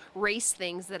to race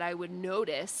things that I would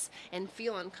notice and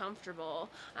feel uncomfortable.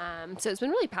 So it's been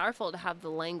really powerful to have the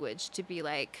language to be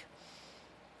like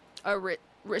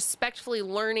respectfully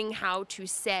learning how to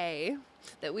say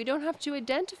that we don't have to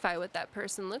identify what that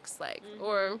person looks like.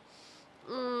 Or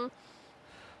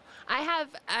I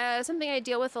have something I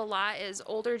deal with a lot is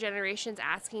older generations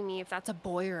asking me if that's a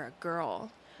boy or a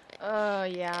girl. Oh,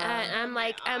 yeah. And I'm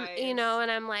like, eyes. and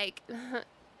I'm like,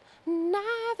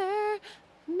 neither,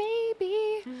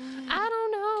 maybe, I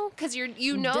don't know. Because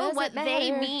you know Doesn't what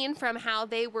they matter. mean from how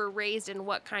they were raised and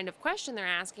what kind of question they're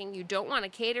asking. You don't want to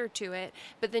cater to it,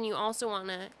 but then you also want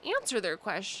to answer their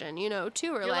question,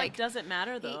 too. Or You're like, does it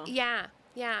matter though? yeah.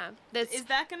 Is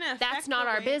that going to affect That's not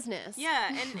the our way- business. Yeah,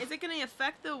 and is it going to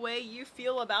affect the way you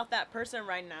feel about that person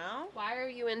right now? Why are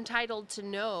you entitled to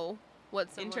know what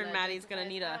someone Intern Maddie's going to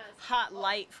need a identifies as? hot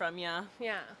light from ya.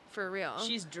 Yeah, for real.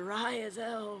 She's dry as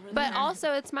hell over But there.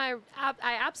 also, it's I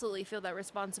absolutely feel that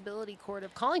responsibility cord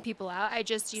of calling people out. I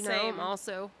just, I'm Same.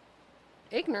 also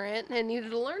ignorant and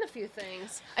needed to learn a few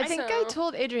things. I think I So-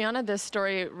 told Adriana this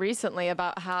story recently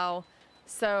about how,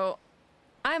 so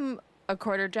I'm a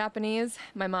quarter Japanese,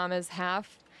 my mom is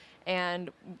half, and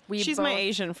She's both, my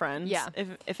Asian friend. Yeah.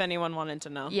 If anyone wanted to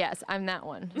know. Yes, I'm that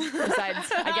one.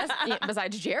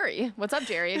 Besides Jerry. What's up,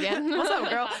 Jerry, again? What's up,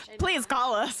 girl? gosh, I know. Please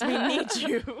call us. We need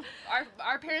you.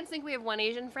 Our parents think we have one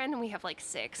Asian friend and we have like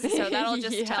 6. So that'll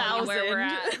just Yeah. tell you where we're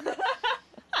at.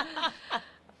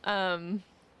 1,000.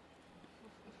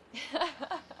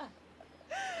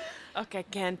 Okay,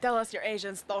 Ken, tell us your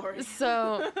Asian story.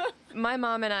 So, my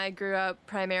mom and I grew up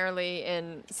primarily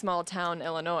in small town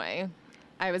Illinois.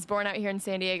 I was born out here in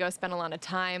San Diego, spent a lot of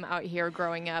time out here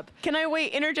growing up. Can I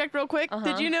interject real quick?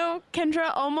 Did you know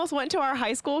Kendra almost went to our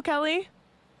high school, Kelly?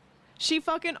 She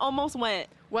fucking almost went.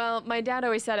 Well, my dad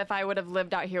always said if I would have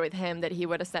lived out here with him that he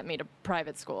would have sent me to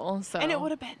private school. So And it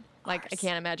would have been. like I ours.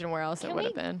 can't imagine where else Can it would we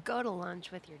have been. go to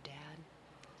lunch with your dad?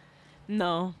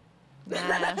 No.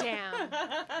 Nah. Damn.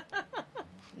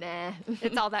 Nah.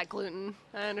 It's all that gluten.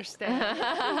 I understand.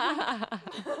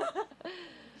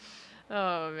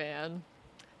 Oh man.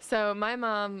 So my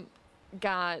mom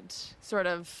got sort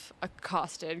of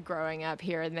accosted growing up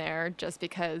here and there just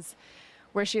because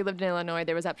where she lived in Illinois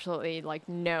there was absolutely like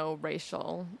no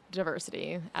racial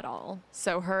diversity at all.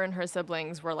 So her and her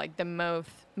siblings were like the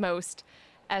most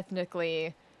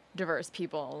ethnically diverse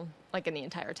people like in the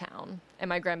entire town. And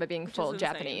my grandma being full insane.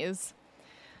 Japanese.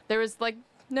 There was like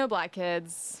no black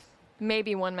kids,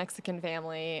 maybe one Mexican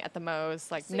family at the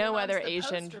most, like no other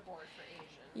Asian.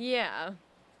 Yeah.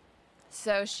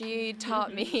 So she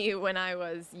taught me when I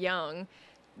was young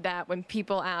that when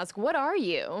people ask, "What are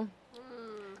you?"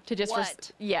 to just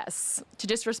What? to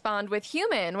just respond with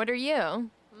 "human." What are you?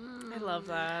 I love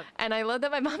that. And I love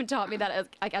that my mom taught me that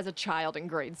as a child in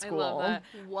grade school. I love that.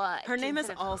 What? Her name is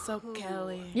instead of also who.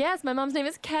 Kelly. Yes, my mom's name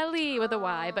is Kelly with a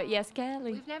Y, but yes,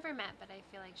 Kelly. We've never met, but I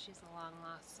feel like she's a long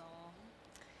lost soul.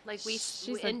 Like She's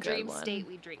a in good Dream one. State,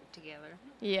 we drink together.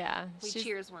 Yeah, We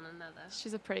cheers one another.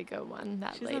 She's a pretty good one.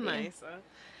 That She's lady. a nice.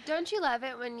 Don't you love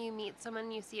it when you meet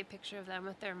someone, you see a picture of them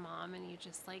with their mom, and you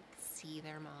just like see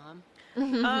their mom?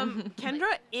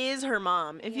 Kendra is her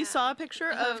mom. If you Yeah. saw a picture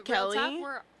Real of Kelly. talk,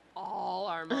 we're all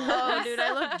our moms. Oh, dude,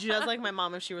 I look just like my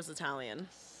mom if she was Italian.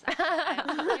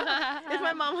 If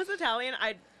my mom was Italian,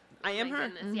 I am my her.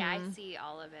 goodness. Yeah, I see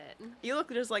all of it. You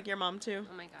look just like your mom too.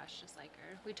 Oh my gosh, just like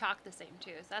her. We talk the same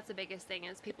too. So that's the biggest thing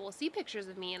is people will see pictures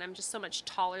of me and I'm just so much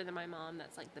taller than my mom.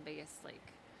 That's like the biggest like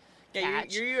Yeah,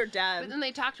 catch. you're your dad. But then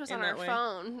they talk to us in on our that way.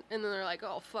 phone and then they're like,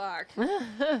 "Oh fuck." You're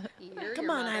Come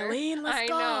your on, mother. Eileen, let's I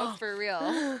go. know, for real.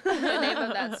 The name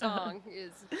of that song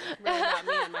is really about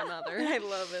me and my mother. I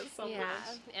love it so Yeah,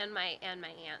 much. and my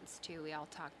aunts too. We all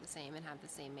talk the same and have the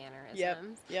same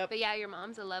mannerisms. Yep. But yeah, your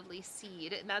mom's a lovely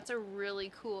seed, and that's a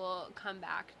really cool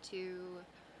comeback to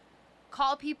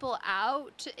call people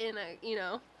out in a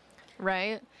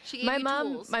Right? She gave my you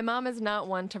mom tools. my mom is not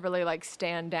one to really like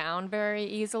stand down very Yeah,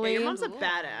 easily. your mom's a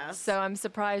badass. So I'm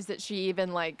surprised that she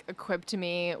even like equipped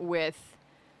me with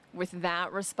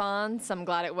that response. I'm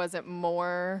glad it wasn't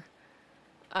more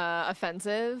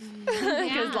offensive because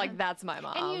Yeah. like that's my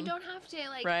mom. And you don't have to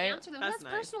like right? answer them. That's That's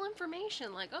nice. personal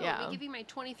information. Like, oh, Yeah. let me give you my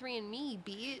 23andMe,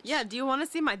 bitch. Yeah, do you want to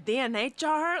see my DNA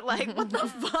chart? Like, what the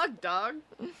fuck, dog?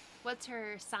 What's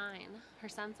her sign? Her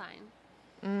sun sign?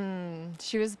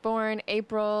 She was born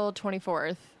April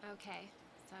 24th. Okay.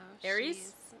 So Aries?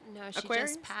 she's- No, she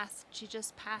Aquarius?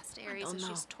 just passed Aries, don't so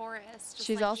know. she's Taurus. Just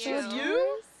She's like also you.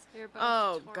 You? You're both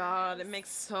Oh, Taurus. God, it makes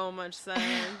so much sense.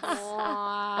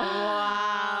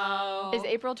 Wow. Is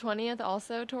April 20th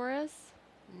also Taurus?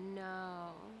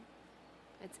 No.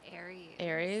 It's Aries.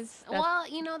 Aries? Well,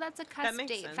 you know, that's a cuss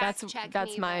makes date. sense. Fact That's check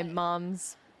that's me, my but-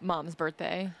 mom's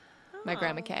birthday. My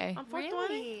grandma Kay. I'm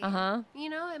 420. Really? Uh-huh. You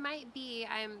know, it might be.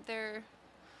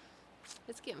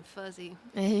 It's getting fuzzy.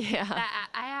 Yeah.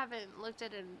 I haven't looked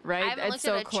at it. Right? I haven't It's looked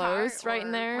so at a close chart right in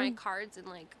or there. My cards in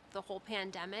like the whole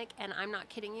pandemic, and I'm not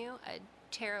kidding you. A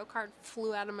tarot card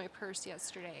flew out of my purse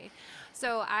yesterday.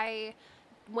 So I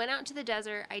went out to the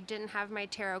desert. I didn't have my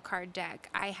tarot card deck.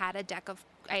 I had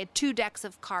 2 decks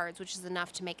of cards, which is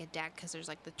enough to make a deck because there's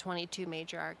like the 22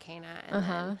 major arcana and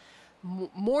then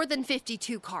more than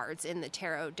 52 cards in the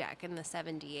tarot deck in the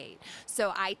 78.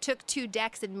 So I took 2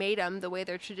 decks and made them the way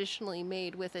they're traditionally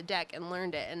made with a deck and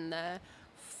learned it. And the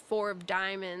 4 of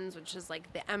diamonds, which is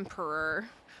like the emperor,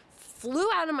 flew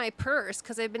out of my purse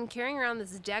because I've been carrying around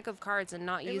this deck of cards and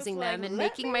not was using like, them and "Let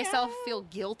making me myself out." feel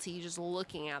guilty just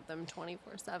looking at them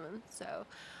 24/7. So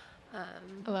I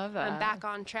love that. I'm back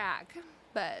on track.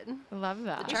 But I love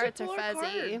that. The We should charts are pull our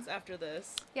fuzzy. cards after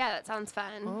this. yeah, that sounds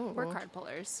fun. We're Oh. card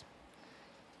pullers.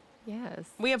 Yes.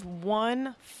 We have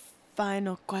one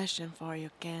final question for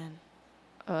you, Ken.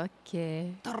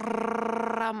 Okay.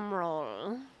 Drum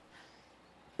roll.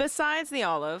 Besides the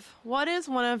Olive, what is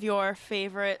one of your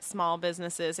favorite small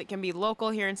businesses? It can be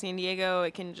local here in San Diego.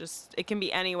 It can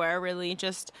be anywhere really.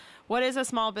 Just what is a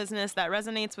small business that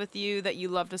resonates with you that you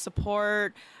love to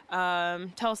support?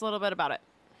 Tell us a little bit about it.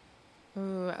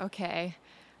 Ooh, okay.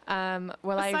 Well,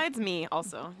 Besides me,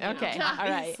 also. you know. Okay. All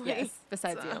right. Obviously. Yes.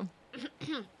 Besides So.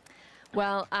 you.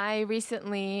 Well, I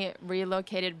recently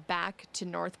relocated back to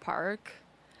North Park,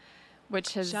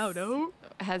 which has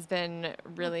been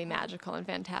really magical and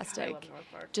fantastic.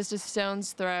 North Park. Just a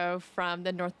stone's throw from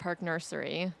the North Park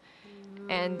Nursery.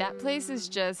 And that place is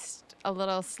just a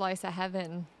little slice of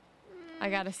heaven, I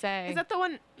gotta say. Is that the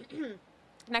one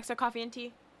next to Coffee and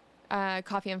Tea?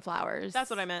 Coffee and flowers? That's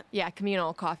what I meant. Yeah,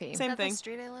 communal coffee. Same Is that thing. the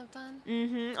street I lived on?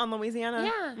 Mm-hmm. On Louisiana.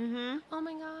 Yeah. Mm-hmm. Oh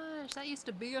my gosh, that used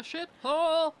to be a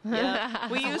shithole. Yeah.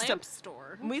 we It's a used to lamp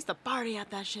store. we used to party at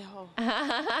that shithole.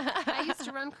 I used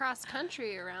to run cross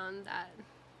country around that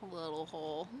little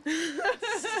hole.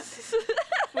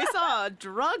 We saw a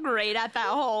drug raid at that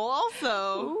hole also.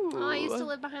 Oh, I used to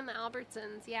live behind the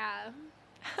Albertsons. Yeah.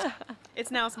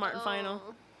 It's now Smart and Final.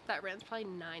 Oh, that rent's probably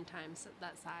 9 times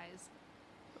that size.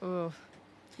 Ooh.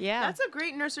 Yeah. That's a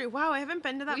great nursery. Wow, I haven't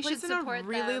been to that We place should in a support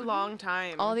really them. long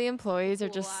time. All the employees are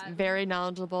just Lot. very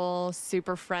knowledgeable,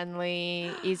 super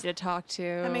friendly, easy to talk to.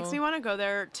 that makes me want to go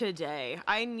there today.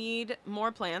 I need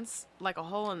more plants, like a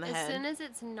hole in the As head. soon as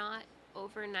it's not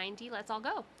over 90, let's all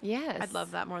go. Yes. I'd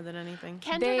love that more than anything.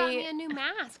 Kendra got They- me a new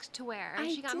mask to wear. I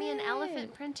She got me an did.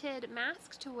 elephant printed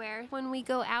mask to wear when we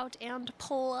go out and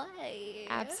play.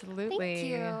 Absolutely. Thank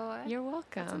you. You're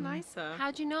welcome. That's a nice.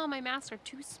 How'd you know my masks are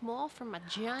too small for my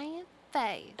giant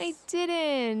face? I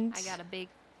didn't. I got a big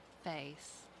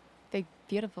face. big,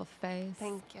 beautiful face.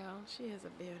 Thank you. She is a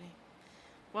beauty.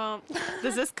 Well,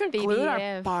 does this conclude our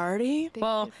BBF. party? Big,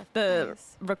 Well, beautiful the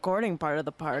face. recording part of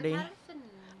the party.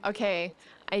 Okay,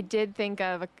 I did think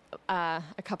of a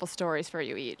couple stories for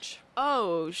you each.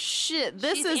 Oh shit!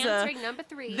 This She's is answering number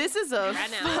 3. this is a Right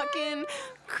now. fucking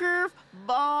curve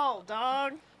ball,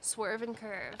 dog. Swerve and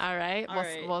curve. All right, All we'll,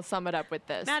 right. we'll sum it up with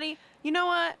this. Maddie, you know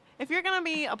what? If you're gonna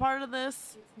be a part of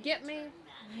this, Get me.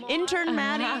 intern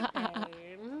Maddie.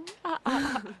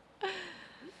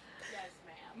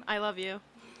 I love you.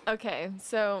 Okay,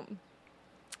 so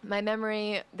my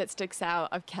memory that sticks out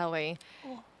of Kelly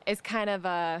is kind of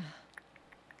a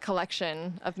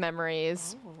collection of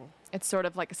memories. It's sort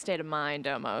of like a state of mind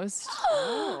almost.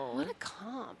 What a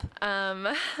comp.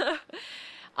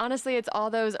 Honestly, it's all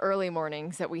those early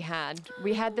mornings that we had.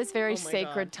 We had this very Oh my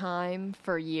sacred God. time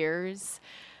for years.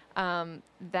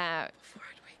 That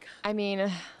I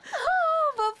mean,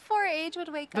 Before Age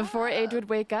would wake up. before Age would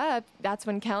wake up, that's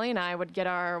when Kelly and I would get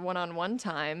our one-on-one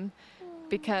time.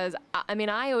 because I mean,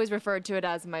 I always referred to it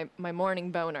as my morning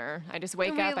boner. I just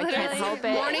wake We up, I can't literally- help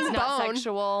it. morning It's not bone.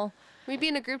 sexual. We'd be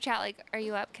in a group chat like, "Are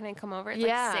you up? Can I come over?" It's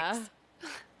Yeah. like 6.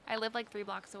 I live like 3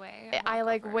 blocks away. I walk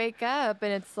like over. wake up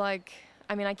and it's like,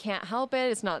 I mean, I can't help it.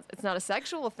 It's not a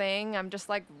sexual thing. I'm just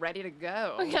like ready to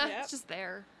go. Yeah, Yep. it's just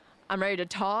there. I'm ready to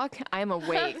talk. I'm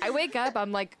awake. I wake up,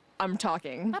 I'm like, I'm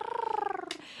talking.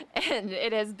 And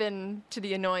it has been to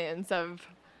the annoyance of,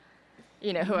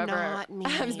 whoever Not me.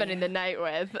 I'm spending the night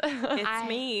with. It's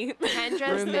me.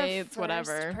 Kendra's Roommates, the first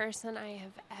whatever. person I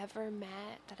have ever met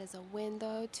that is a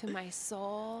window to my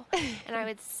soul. And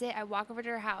I walk over to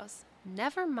her house.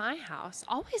 Never my house,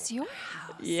 always your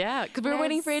house. Yeah, because we were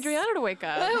waiting for Nice. Adriana to wake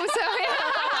up.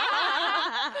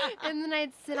 And then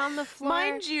I'd sit on the floor.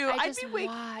 Mind you, I'd just be wake-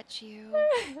 watch you.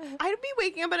 I'd be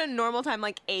waking up at a normal time,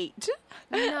 like 8.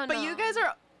 No, But you guys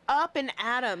are up and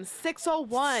at 'em,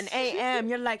 6:01 a.m.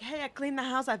 You're like, hey, I cleaned the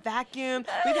house, I vacuumed.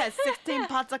 We've had 16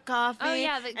 pots of coffee. Oh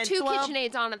yeah, the and 2 12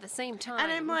 KitchenAids on at the same time.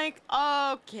 And I'm like,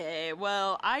 okay,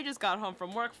 well, I just got home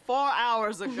from work 4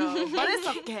 hours ago, but it's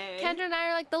okay. Kendra and I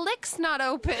are like, the lick's not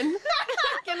open.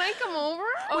 Can I come over?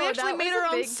 We Oh, actually that made was a our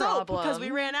own big soap because we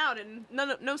problem. ran out and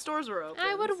no stores were open.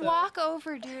 I would so. walk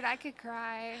over, dude. I could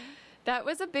cry. That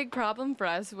was a big problem for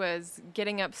us, was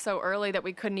getting up so early that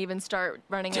we couldn't even start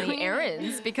running any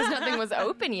errands because nothing was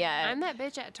open yet. I'm that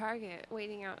bitch at Target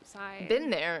waiting outside. Been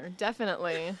there,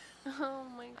 definitely. Oh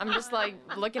my god. I'm just like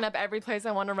looking up every place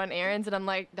I want to run errands, and I'm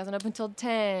like, doesn't open till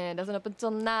 10, doesn't open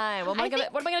till 9. What am I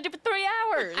gonna do for 3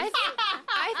 hours?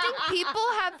 I think people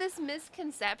have this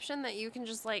misconception that you can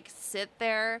just like sit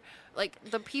there, like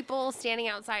the people standing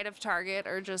outside of Target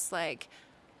are just like,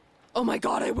 oh my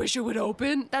god, I wish it would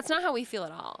open. That's not how we feel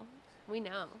at all. We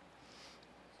know.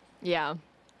 Yeah.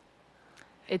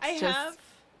 It's I just have.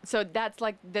 so that's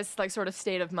like this like sort of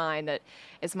state of mind that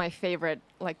is my favorite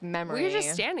like memory. We're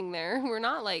just standing there. We're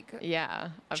not like yeah,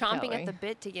 of chomping Kelly. at the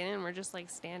bit to get in. We're just like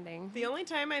standing. The only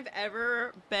time I've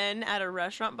ever been at a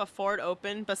restaurant before it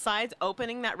opened, besides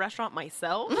opening that restaurant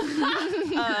myself,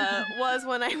 was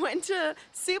when I went to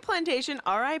Soup Plantation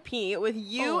RIP with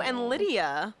you and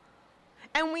Lydia.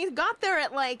 And we got there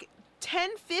at like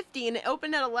 10:50 and it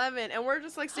opened at 11, and we're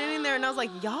just like standing there, and I was like,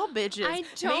 y'all bitches I made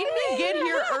don't me get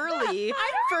here early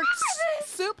for remember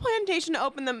Soup Plantation to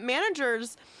open. The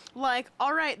managers like,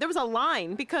 all right, there was a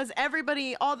line because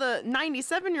everybody, all the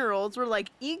 97-year-olds were like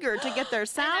eager to get their I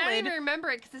salad. don't even remember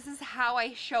it because this is how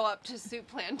I show up to Soup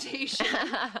Plantation.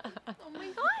 Oh my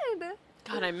god.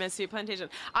 God, I miss Soup Plantation.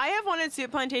 I have wanted Soup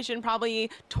Plantation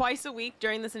probably twice a week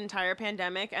during this entire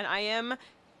pandemic, and I am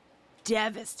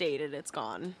devastated it's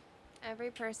gone.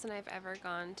 Every person I've ever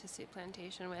gone to Soup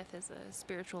Plantation with is a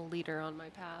spiritual leader on my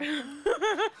path.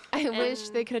 I wish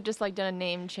they could have just like done a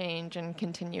name change and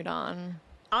continued on.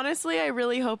 Honestly, I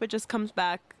really hope it just comes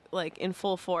back like in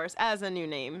full force as a new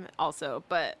name also.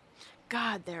 But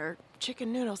God, their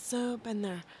chicken noodle soup and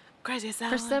their crazy For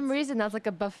salads. some reason, that's like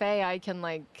a buffet I can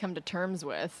like come to terms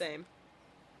with. Same.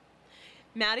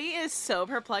 Maddie is so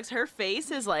perplexed. Her face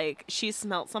is like she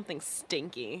smelt something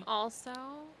stinky. Also,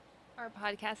 our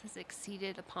podcast has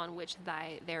exceeded upon which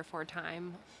thy therefore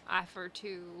time offer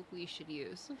to we should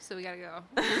use. So we gotta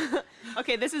go.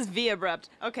 Okay, this is V abrupt.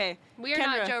 Okay. We are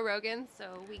Kendra. not Joe Rogan,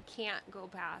 so we can't go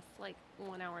past like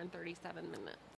 1 hour and 37 minutes.